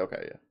yeah.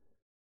 Okay,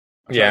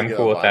 yeah. I'm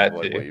cool with that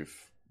like, too.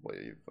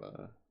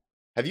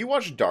 Have you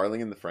watched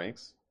Darling in the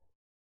Franxx?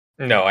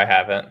 No, I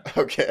haven't.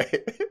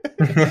 Okay,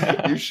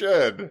 you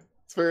should.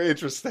 It's very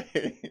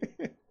interesting.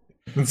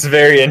 It's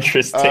very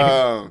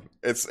interesting.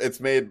 It's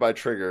made by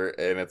Trigger,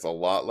 and it's a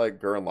lot like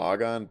Gurren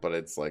Lagann, but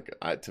it's like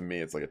to me,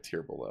 it's like a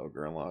tier below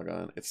Gurren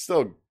Lagann. It's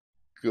still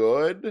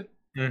good,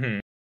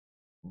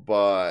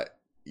 but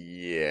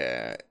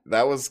yeah,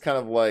 that was kind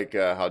of like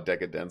how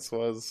Decadence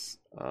was.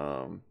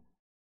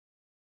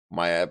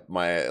 My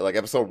like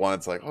episode 1,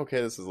 it's like,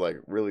 okay, this is like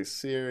really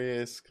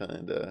serious,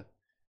 kind of.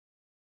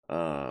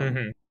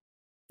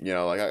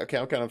 Like, okay,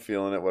 I'm kind of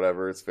feeling it,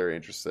 whatever. It's very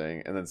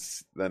interesting. And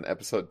then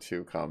episode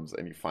 2 comes,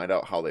 and you find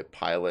out how they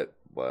pilot,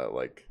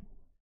 like,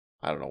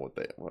 I don't know what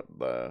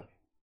the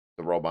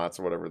robots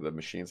or whatever, the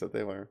machines that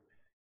they were.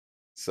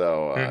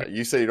 So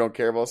you say you don't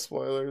care about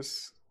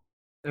spoilers?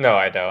 No,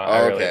 I don't.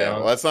 I really don't.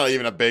 Well, that's not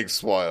even a big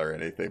spoiler or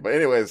anything. But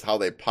anyways, how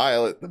they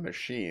pilot the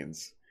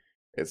machines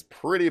is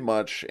pretty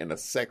much in a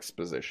sex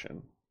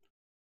position.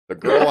 The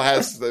girl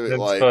has to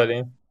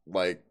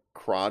like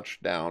crotch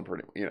down,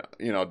 pretty,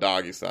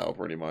 doggy style,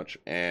 pretty much.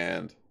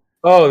 And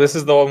this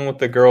is the one with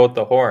the girl with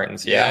the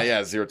horns.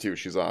 Yeah, 02.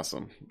 She's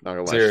awesome. Not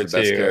gonna lie, she's 02, the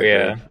best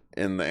character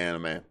in the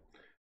anime.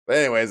 But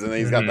anyways, and then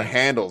he's got the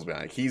handles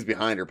behind. He's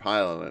behind her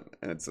piloting it,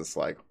 and it's just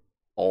like,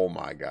 oh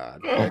my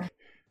god.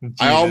 Jesus,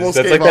 I almost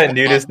that's like that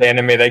nudist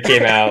anime that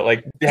came out.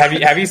 Like,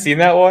 have you seen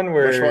that one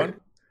where which one?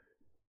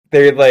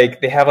 They have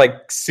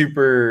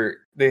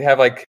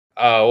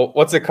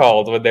what's it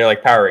called when they're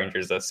like Power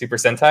Rangers, Super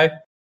Sentai?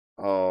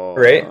 Oh,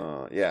 right?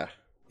 Yeah.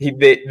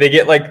 They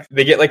get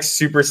like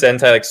Super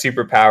Sentai like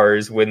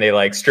superpowers when they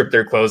like strip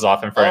their clothes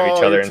off in front of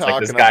each other, and it's like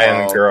this guy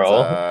and the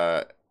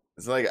girl.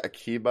 Is it like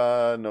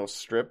Akiba no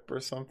strip or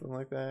something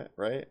like that,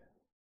 right?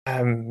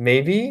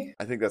 Maybe.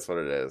 I think that's what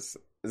it is.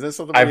 Is this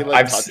something where he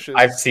touches?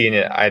 I've seen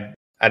it. I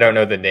don't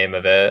know the name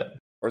of it.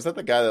 Or is that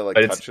the guy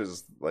that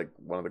touches like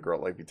one of the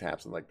girls, like he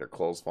taps and like their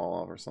clothes fall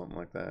off or something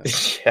like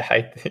that? Yeah,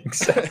 I think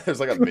so.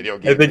 There's like a video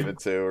game even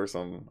too or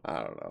something.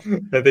 I don't know.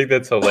 I think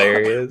that's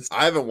hilarious.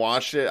 I haven't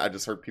watched it. I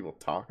just heard people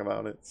talk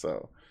about it.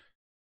 So,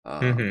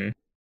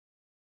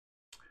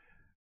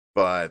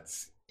 but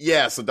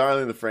yeah. So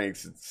Darling in the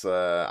Franxx. It's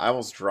I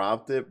almost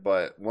dropped it,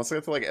 but once I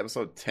got to like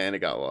episode 10, it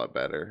got a lot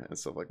better and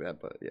stuff like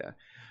that. But yeah.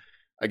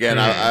 Again,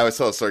 I always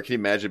tell the story. Can you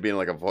imagine being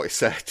like a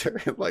voice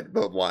actor and like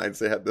the lines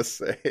they had to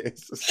say?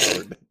 It's just so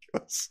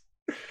ridiculous.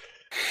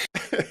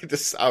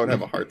 I would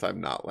have a hard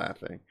time not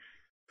laughing.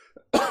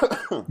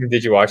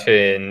 Did you watch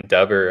it in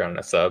dub or on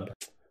a sub?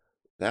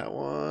 That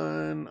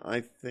one, I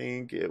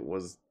think it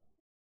was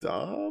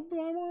dub.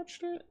 I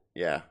watched it.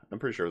 Yeah, I'm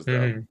pretty sure it was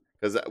dub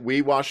because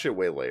we watched it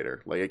way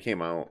later. Like it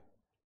came out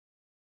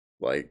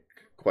like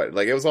quite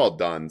like it was all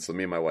done. So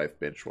me and my wife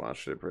binge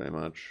watched it pretty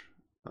much.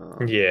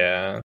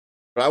 Yeah.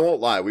 But I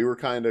won't lie, we were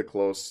kind of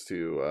close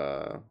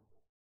to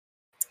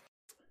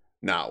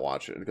not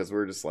watching it because we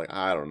were just like,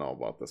 I don't know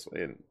about this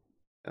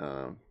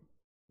one.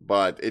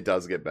 But it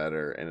does get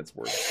better and it's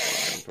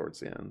worth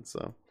towards the end.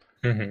 So,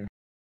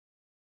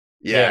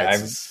 yeah,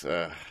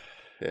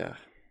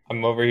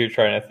 I'm over here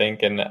trying to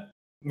think, and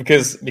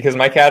because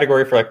my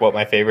category for like what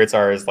my favorites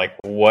are is like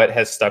what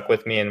has stuck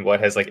with me and what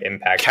has like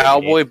impacted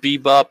Cowboy me.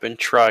 Bebop and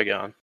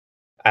Trigon.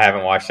 I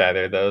haven't watched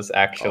either of those,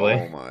 actually.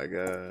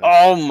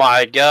 Oh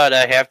my god,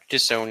 I have to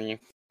disown you.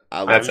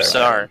 I'm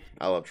sorry.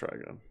 I love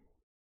Trigon.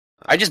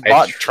 I just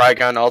bought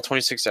Trigon, all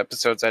 26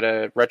 episodes at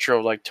a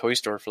retro like toy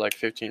store for like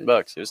 $15.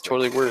 It was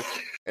totally worth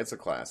it. It's a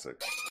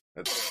classic.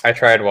 I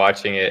tried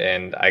watching it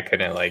and I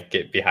couldn't like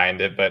get behind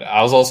it, but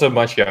I was also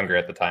much younger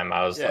at the time.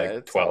 I was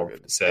like 12,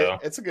 so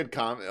it's a good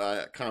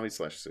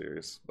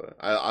comedy/series. But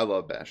I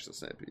love Bash the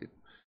Stampede.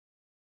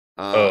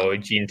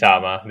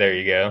 Gintama, there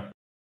you go.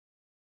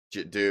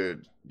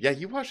 Dude, yeah,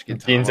 you watched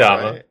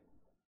Gintama, right?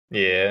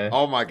 Yeah.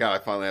 Oh my god, I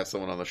finally have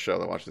someone on the show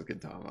that watches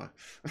Gintama.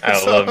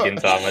 I love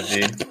Gintama,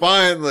 dude.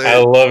 Finally, I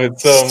love it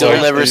so much.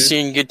 Still never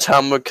seen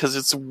Gintama because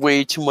it's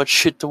way too much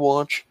shit to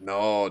watch.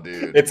 No,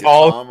 dude, it's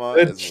all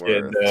good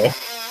shit though.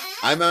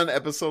 I'm on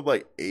episode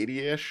like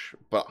 80-ish,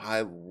 but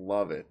I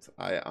love it.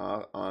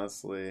 I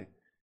honestly,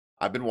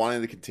 I've been wanting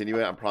to continue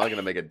it. I'm probably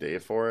gonna make a day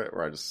for it,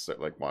 where I just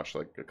like watch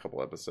like a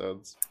couple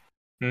episodes.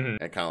 And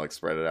kind of like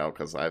spread it out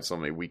because I have so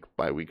many week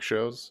by week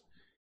shows.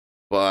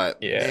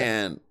 But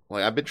man,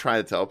 like I've been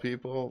trying to tell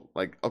people,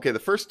 like, okay, the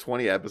first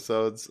 20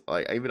 episodes,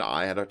 like even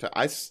I had a time.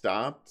 I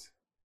stopped.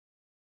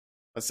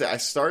 Let's say I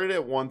started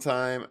it one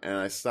time and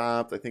I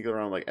stopped. I think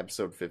around like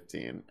episode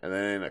 15, and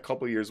then a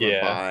couple years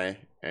went by,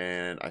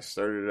 and I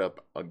started it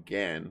up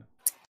again.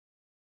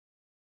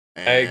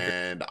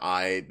 And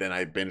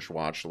I binge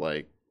watched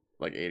like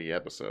 80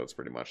 episodes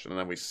pretty much, and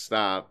then we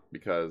stopped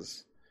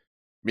because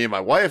me and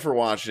my wife were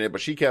watching it, but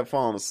she kept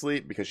falling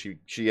asleep because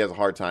she has a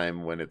hard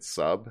time when it's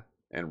sub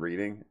and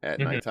reading at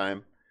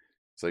nighttime.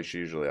 So she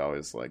usually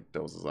always like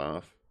dozes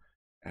off.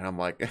 And I'm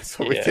like,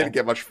 so we didn't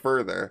get much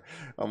further.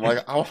 I'm like,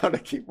 I want to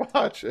keep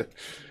watching.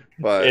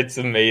 But it's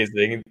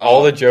amazing.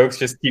 All the jokes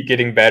just keep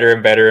getting better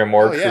and better and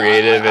more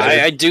creative.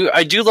 I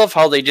do love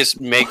how they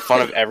just make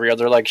fun of every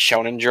other like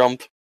Shonen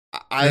Jump.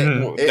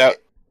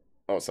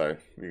 Sorry.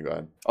 You go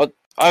ahead. Oh,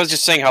 I was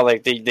just saying how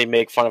like they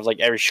make fun of like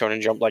every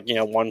Shonen Jump, like, you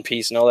know, One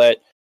Piece and all that.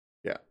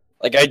 Yeah.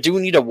 Like I do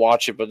need to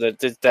watch it, but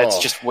that's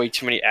just way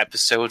too many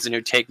episodes, and it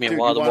would take me a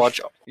while to watch.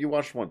 You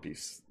watched One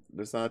Piece.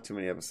 There's not too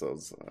many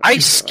episodes. I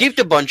skipped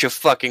a bunch of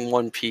fucking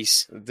One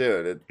Piece.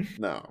 Dude,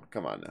 no,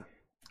 come on now.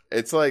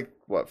 It's like,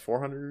 what,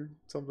 400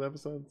 something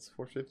episodes?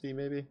 450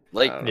 maybe?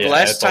 Like, the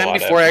last time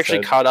before I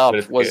actually caught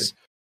up was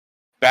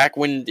back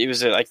when it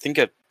was, I think,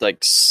 a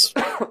like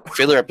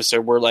filler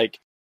episode where, like,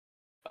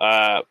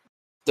 I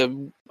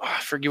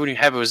forget what you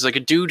have. It was like a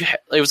dude,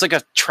 it was like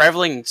a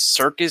traveling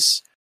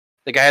circus.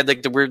 The guy had,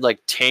 like, the weird,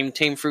 like, tame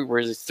fruit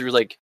where he threw,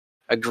 like,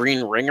 a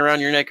green ring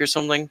around your neck or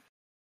something.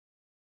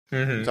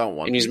 It's on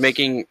One and he's Piece.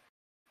 making,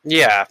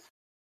 yeah.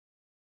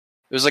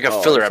 It was like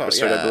a filler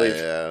episode, I believe.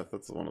 Yeah,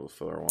 that's one of the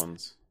filler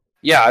ones.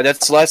 Yeah,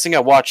 that's the last thing I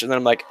watched, and then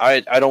I'm like,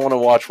 I don't want to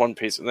watch One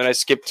Piece. And then I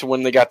skipped to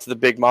when they got to the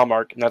Big Mom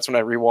arc, and that's when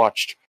I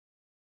rewatched.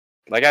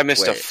 Like, I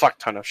missed a fuck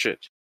ton of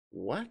shit.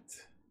 What?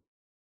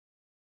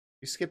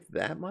 You skipped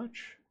that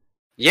much?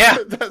 Yeah.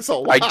 That's a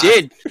lot. I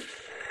did.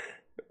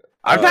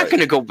 I'm not going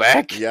to go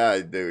back. Yeah,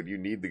 dude, you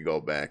need to go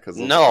back, because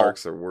those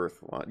arcs are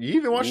worth a lot. You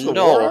even watched the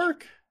war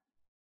arc?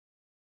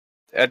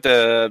 At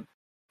the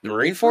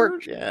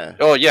Marineford? Yeah.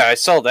 Oh, yeah, I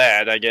saw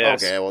that, I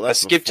guess. Okay, well,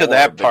 that's I skipped to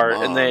that part,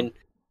 and then...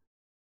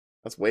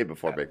 That's way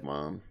before Big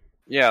Mom.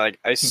 Yeah, like,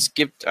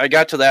 I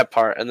got to that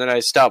part, and then I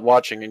stopped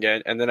watching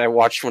again, and then I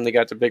watched when they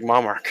got to Big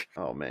Mom arc.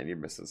 Oh, man, you're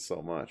missing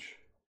so much.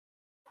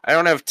 I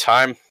don't have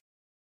time.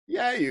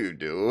 Yeah, you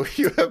do.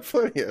 You have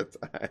plenty of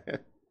time.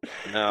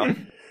 No.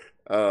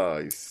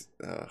 Box.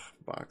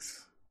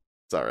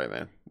 It's alright,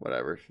 man.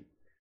 Whatever.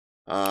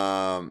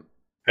 I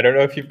don't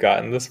know if you've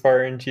gotten this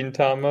far in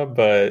Gintama,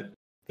 but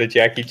the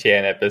Jackie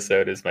Chan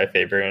episode is my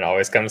favorite and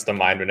always comes to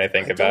mind when I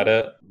think about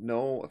it.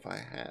 No, if I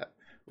have.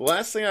 The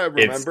last thing I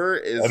remember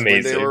is when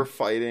they were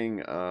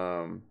fighting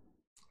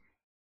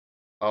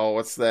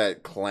what's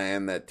that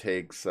clan that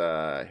takes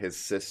his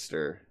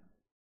sister?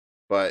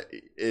 But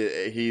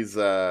he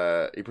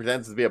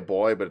pretends to be a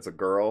boy, but it's a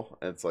girl,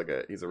 and it's like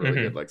he's a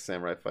really good like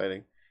samurai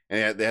fighting.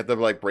 And they have to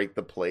like break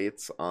the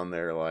plates on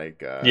their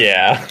like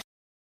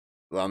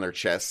on their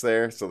chest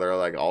there, so they're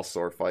like all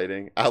sword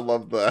fighting. I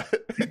love the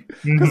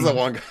because the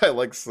one guy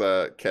likes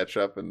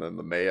ketchup and then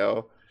the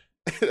mayo.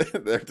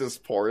 They're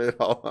just pouring it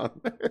all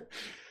on there.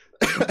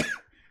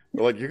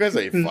 They're like, you guys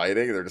ain't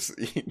fighting. They're just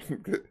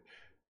eating.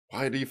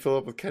 Why do you fill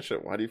up with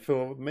ketchup? Why do you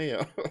fill up with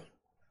mayo?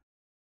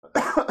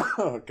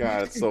 Oh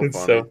god, it's so funny.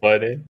 It's so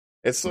funny.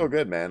 It's so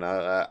good, man.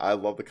 I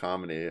love the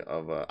comedy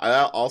of.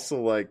 I also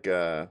like.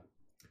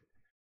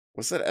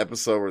 What's that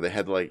episode where they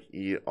had to like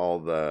eat all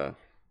the?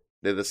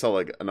 They had to sell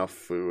like enough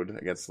food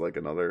against like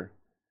another.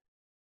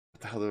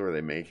 What the hell were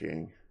they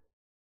making?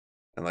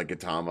 And like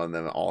Gintama and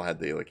them all had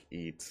to like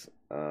eat.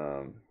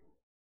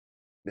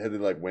 They had to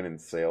like win in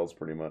sales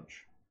pretty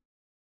much.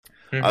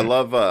 I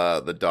love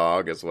the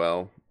dog as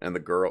well, and the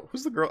girl.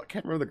 Who's the girl? I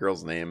can't remember the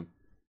girl's name.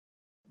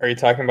 Are you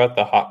talking about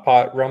the Hot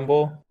Pot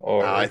Rumble?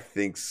 Or I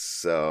think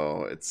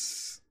so.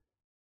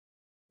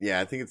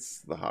 I think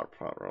it's the Hot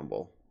Pot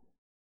Rumble.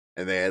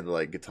 And they had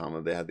like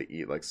Gintama, they had to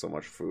eat like so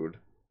much food.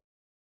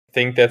 I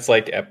think that's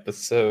like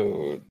that's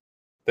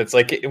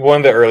like one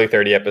of the early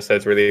 30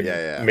 episodes where they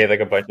made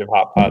like a bunch of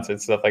hot pots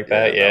and stuff like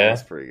that. Yeah,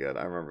 that's pretty good.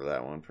 I remember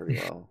that one pretty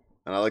well.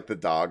 And I like the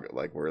dog,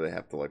 like where they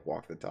have to like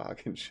walk the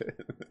dog and shit.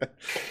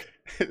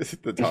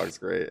 The dog's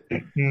great.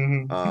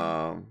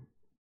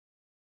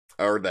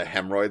 Or the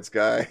hemorrhoids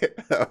guy.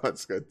 That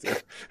one's good too.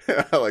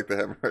 I like the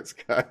hemorrhoids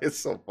guy. It's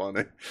so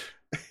funny.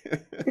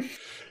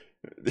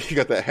 You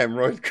got that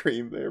hemorrhoid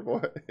cream there,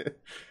 boy.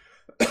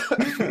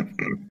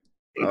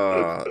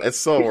 It's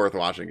so worth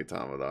watching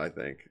Gintama, though. I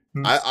think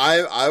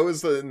I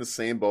was in the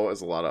same boat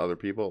as a lot of other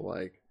people.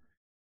 Like,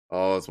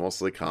 it's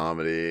mostly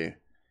comedy.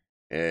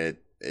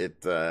 It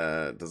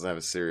doesn't have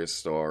a serious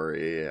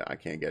story. I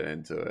can't get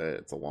into it.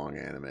 It's a long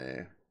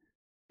anime.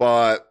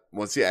 But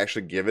once you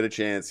actually give it a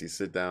chance, you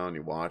sit down,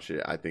 you watch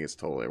it. I think it's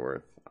totally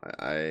worth.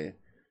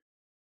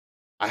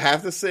 I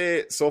have to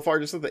say, so far,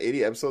 just of the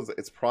 80 episodes,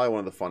 it's probably one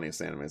of the funniest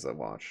animes I've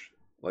watched.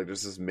 Like,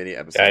 there's this many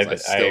episodes I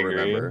still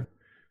remember.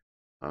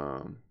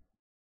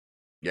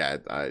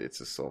 It's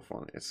just so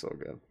funny. It's so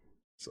good.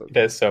 It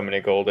has so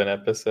many golden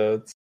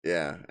episodes.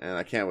 Yeah, and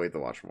I can't wait to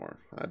watch more.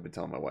 I've been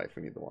telling my wife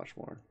we need to watch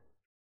more.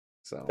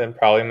 So then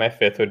probably my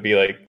fifth would be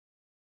like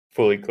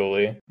Fooly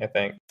Cooly, I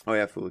think. Oh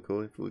yeah, Fooly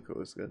Cooly. Fooly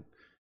Cooly is good.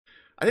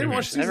 I didn't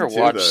watch season 2. I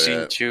never watched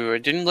season 2.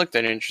 It didn't look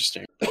that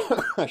interesting.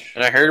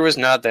 And I heard it was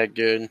not that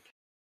good.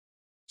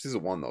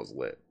 Season 1 though was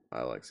lit.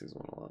 I like season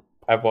 1 a lot.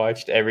 I've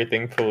watched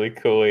everything Fooly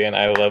Cooly and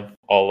I love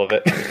all of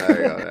it.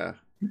 There you go, yeah.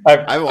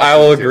 I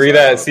will agree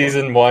that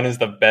season 1 is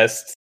the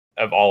best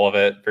of all of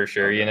it for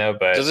sure, you know,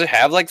 but does it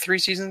have like 3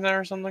 seasons there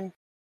or something?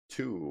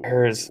 2,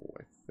 I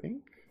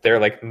think. They're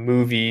like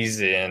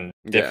movies and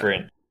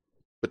different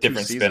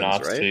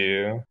spin-offs right?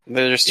 too.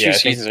 There's 2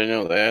 seasons, I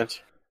know that.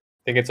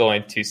 I think it's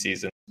only 2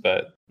 seasons,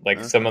 but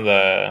like some of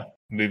the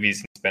movies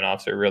and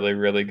spin-offs are really,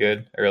 really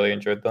good. I really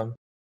enjoyed them.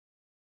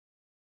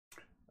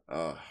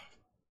 Man,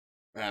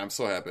 I'm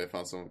so happy I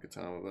found someone with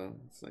Gintama though.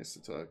 It's nice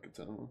to talk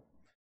Gintama.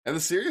 And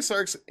the serious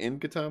arcs in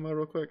Gintama,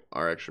 real quick,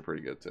 are actually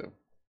pretty good too.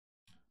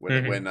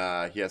 When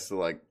he has to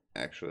like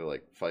actually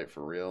like fight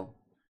for real,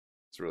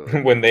 it's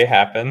really when they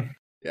happen.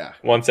 Yeah,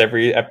 once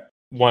every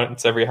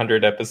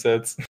 100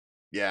 episodes.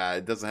 Yeah,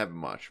 it doesn't happen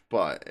much,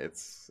 but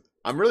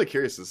I'm really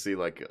curious to see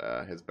like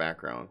his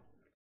background.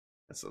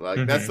 So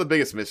like that's the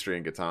biggest mystery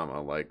in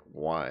Gintama, like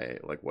why,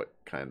 like what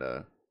kind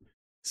of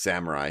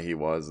samurai he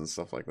was and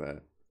stuff like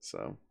that.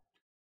 So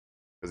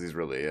because he's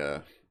really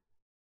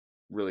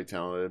really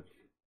talented.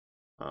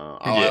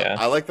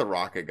 I like the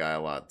rocket guy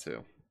a lot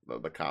too.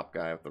 The cop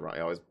guy with the rocket.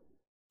 He always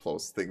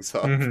blows things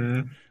up.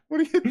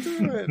 What are you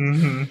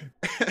doing?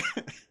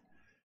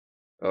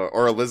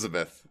 Or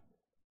Elizabeth.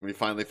 When you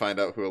finally find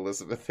out who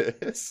Elizabeth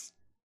is.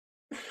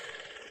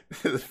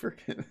 The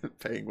freaking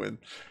penguin.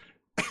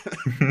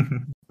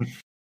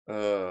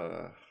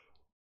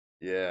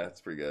 Yeah,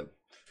 it's pretty good.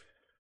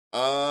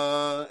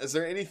 Is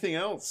there anything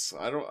else?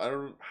 I don't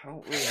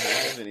really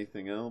have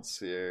anything else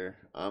here.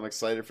 I'm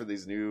excited for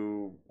these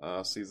new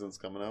seasons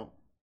coming out.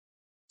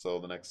 So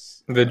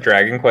the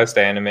Dragon Quest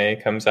anime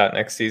comes out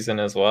next season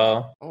as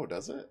well. Oh,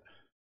 does it?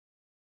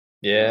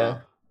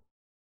 Yeah.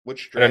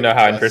 Which I don't know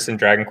how interested in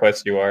Dragon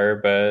Quest you are,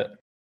 but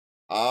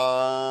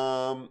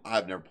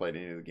I've never played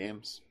any of the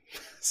games.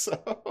 So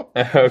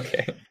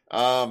okay.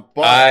 But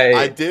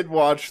I did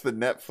watch the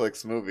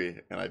Netflix movie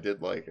and I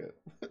did like it.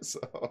 So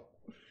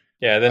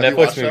yeah, the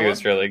Netflix movie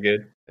was really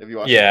good. Have you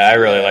watched it? I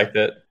really liked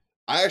it.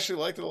 I actually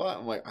liked it a lot.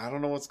 I'm like, I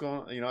don't know what's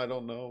going on. I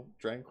don't know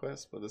Dragon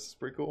Quest, but this is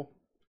pretty cool.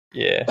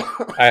 Yeah.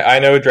 I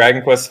know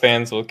Dragon Quest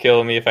fans will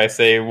kill me if I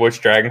say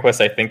which Dragon Quest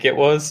I think it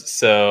was,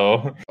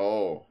 so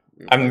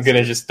I'm going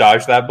to just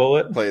dodge that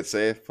bullet. Play it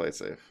safe.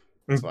 It's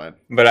fine.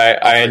 But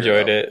I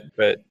enjoyed it,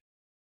 but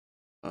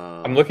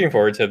I'm looking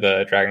forward to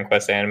the Dragon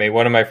Quest anime.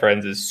 One of my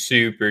friends is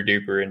super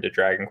duper into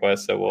Dragon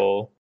Quest, so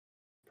we'll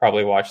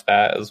probably watch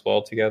that as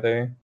well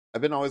together.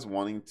 I've been always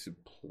wanting to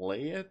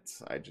play it.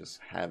 I just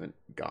haven't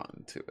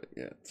gotten to it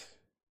yet.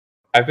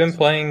 I've been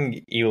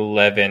playing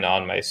 11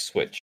 on my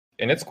Switch,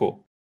 and it's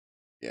cool.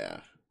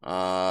 Yeah.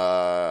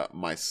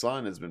 My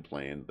son has been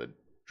playing the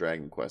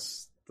Dragon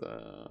Quest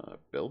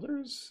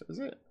Builders. Is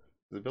it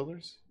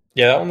Builders?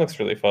 Yeah, that one looks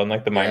really fun,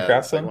 like the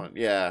Minecraft one.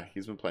 Yeah,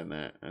 he's been playing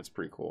that, and it's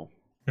pretty cool.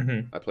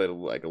 Mm-hmm. I played a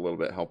little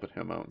bit helping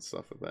him out and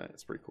stuff with that.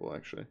 It's pretty cool,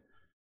 actually.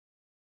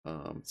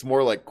 It's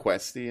more like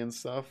questy and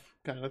stuff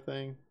kind of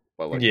thing,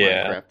 but like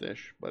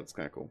Minecraft-ish, but it's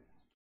kind of cool.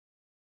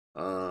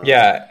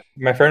 Yeah,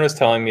 my friend was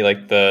telling me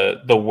like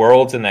the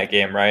worlds in that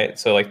game, right?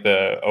 So like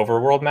the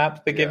overworld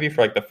map they give you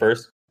for like the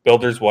first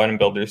Builders 1 and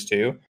Builders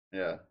 2.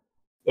 Yeah.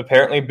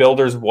 Apparently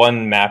Builders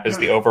 1 map is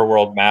the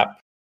overworld map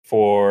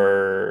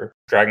for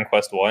Dragon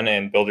Quest 1,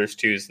 and Builders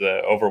 2 is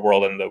the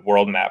overworld and the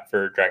world map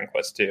for Dragon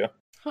Quest 2.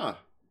 Huh.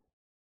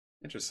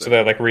 Interesting. So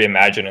they're like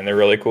reimagined and they're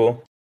really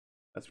cool.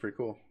 That's pretty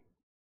cool.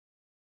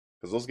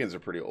 Because those games are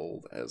pretty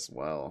old as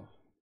well.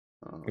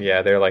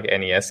 Yeah, they're like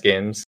NES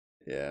games.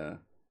 Yeah.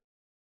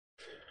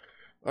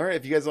 All right,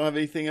 if you guys don't have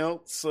anything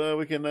else,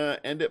 we can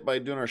end it by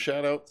doing our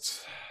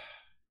shout-outs.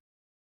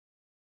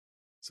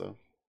 So,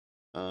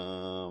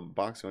 Box, you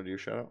want to do your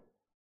shout-out?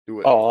 Do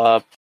it.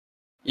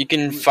 You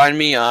can find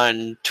me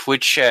on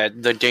Twitch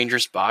at The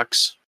Dangerous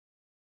Box.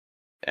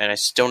 And I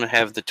still don't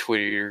have the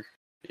Twitter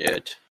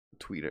yet.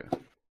 Twitter.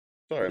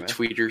 Sorry, man.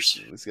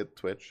 Tweeters. Let's get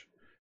Twitch.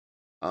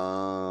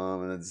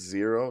 And then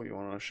Zero, you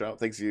want to shout?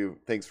 Thanks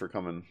for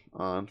coming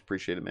on.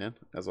 Appreciate it, man.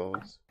 As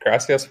always.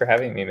 Gracias for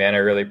having me, man. I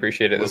really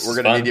appreciate it.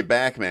 We're gonna need you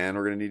back, man.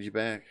 We're gonna need you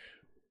back.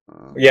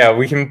 Yeah,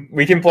 we can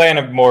plan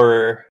an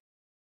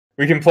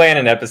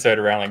episode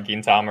around like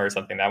Gintama or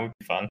something. That would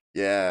be fun.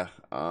 Yeah.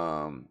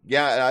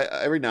 Yeah.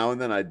 Every now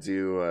and then I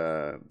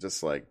do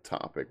just like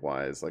topic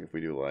wise, like if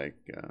we do like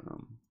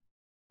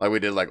we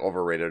did like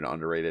overrated and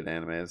underrated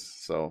animes.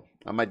 So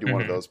I might do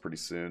one of those pretty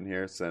soon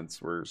here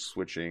since we're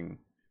switching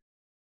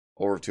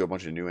over to a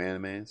bunch of new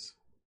animes.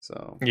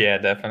 So yeah,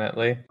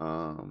 definitely.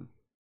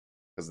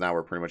 Because now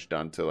we're pretty much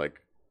done to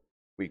like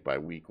week by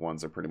week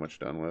ones are pretty much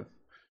done with.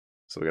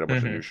 So we got a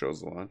bunch of new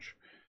shows to watch.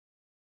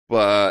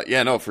 But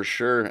yeah, no, for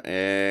sure.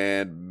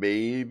 And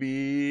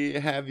maybe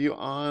have you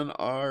on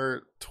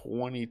our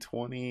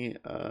 2020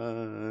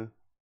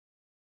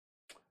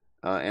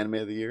 anime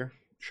of the year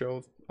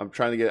show. I'm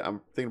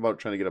thinking about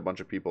trying to get a bunch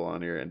of people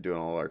on here and doing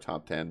all our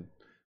top 10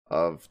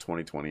 of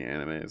 2020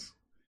 animes.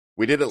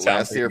 We did it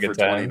last year for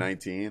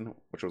 2019,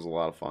 which was a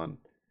lot of fun.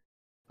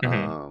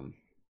 But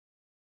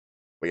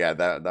yeah,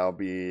 that'll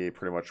be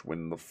pretty much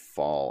when the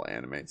fall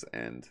animes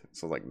end.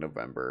 So like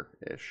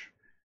November-ish.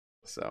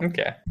 So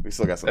okay, we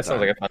still got some time. That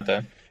sounds like a fun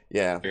time.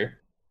 Yeah. Sure.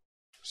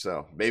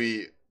 So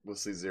maybe we'll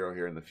see Zero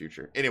here in the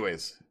future.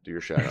 Anyways, do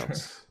your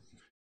shoutouts.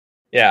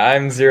 Yeah,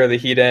 I'm Zero the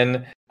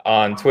Heathen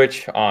on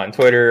Twitch, on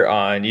Twitter,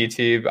 on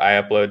YouTube. I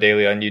upload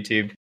daily on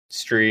YouTube,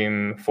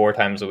 stream 4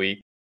 times a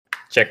week.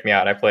 Check me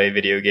out. I play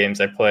video games.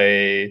 I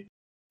play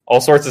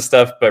all sorts of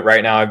stuff, but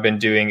right now I've been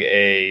doing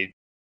a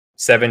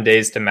 7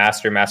 days to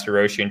master Master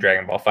Roshi and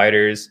Dragon Ball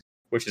FighterZ,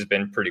 which has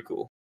been pretty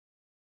cool.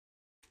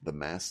 The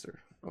master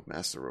of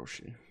Master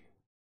Roshi.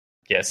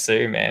 Yes,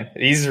 sir, man.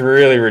 He's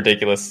really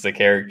ridiculous as a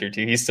character,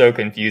 too. He's so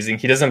confusing.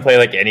 He doesn't play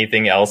like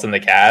anything else in the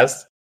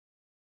cast,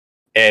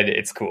 and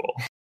it's cool.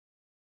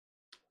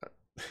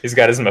 He's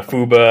got his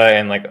Mafuba,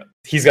 and like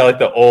he's got like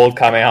the old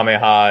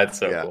Kamehameha. It's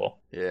so cool.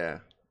 Yeah.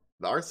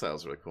 The art style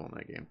is really cool in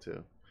that game,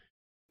 too.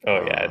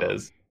 Oh, yeah, it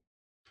is.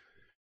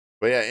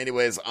 But yeah,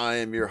 anyways, I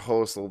am your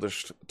host,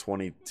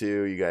 Oldish22.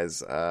 You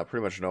guys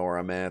pretty much know where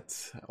I'm at.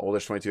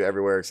 Oldish22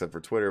 everywhere except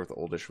for Twitter with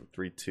Oldish with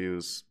 3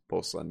 2s.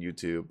 Posts on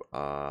YouTube.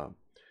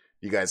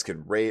 You guys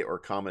could rate or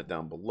comment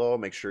down below.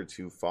 Make sure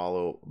to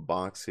follow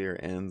Box here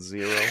and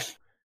Zero.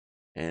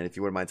 And if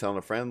you wouldn't mind telling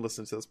a friend,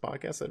 listen to this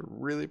podcast, I'd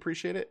really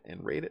appreciate it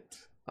and rate it.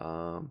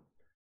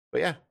 But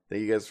yeah,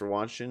 thank you guys for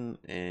watching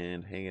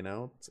and hanging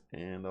out.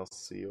 And I'll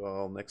see you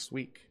all next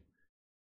week.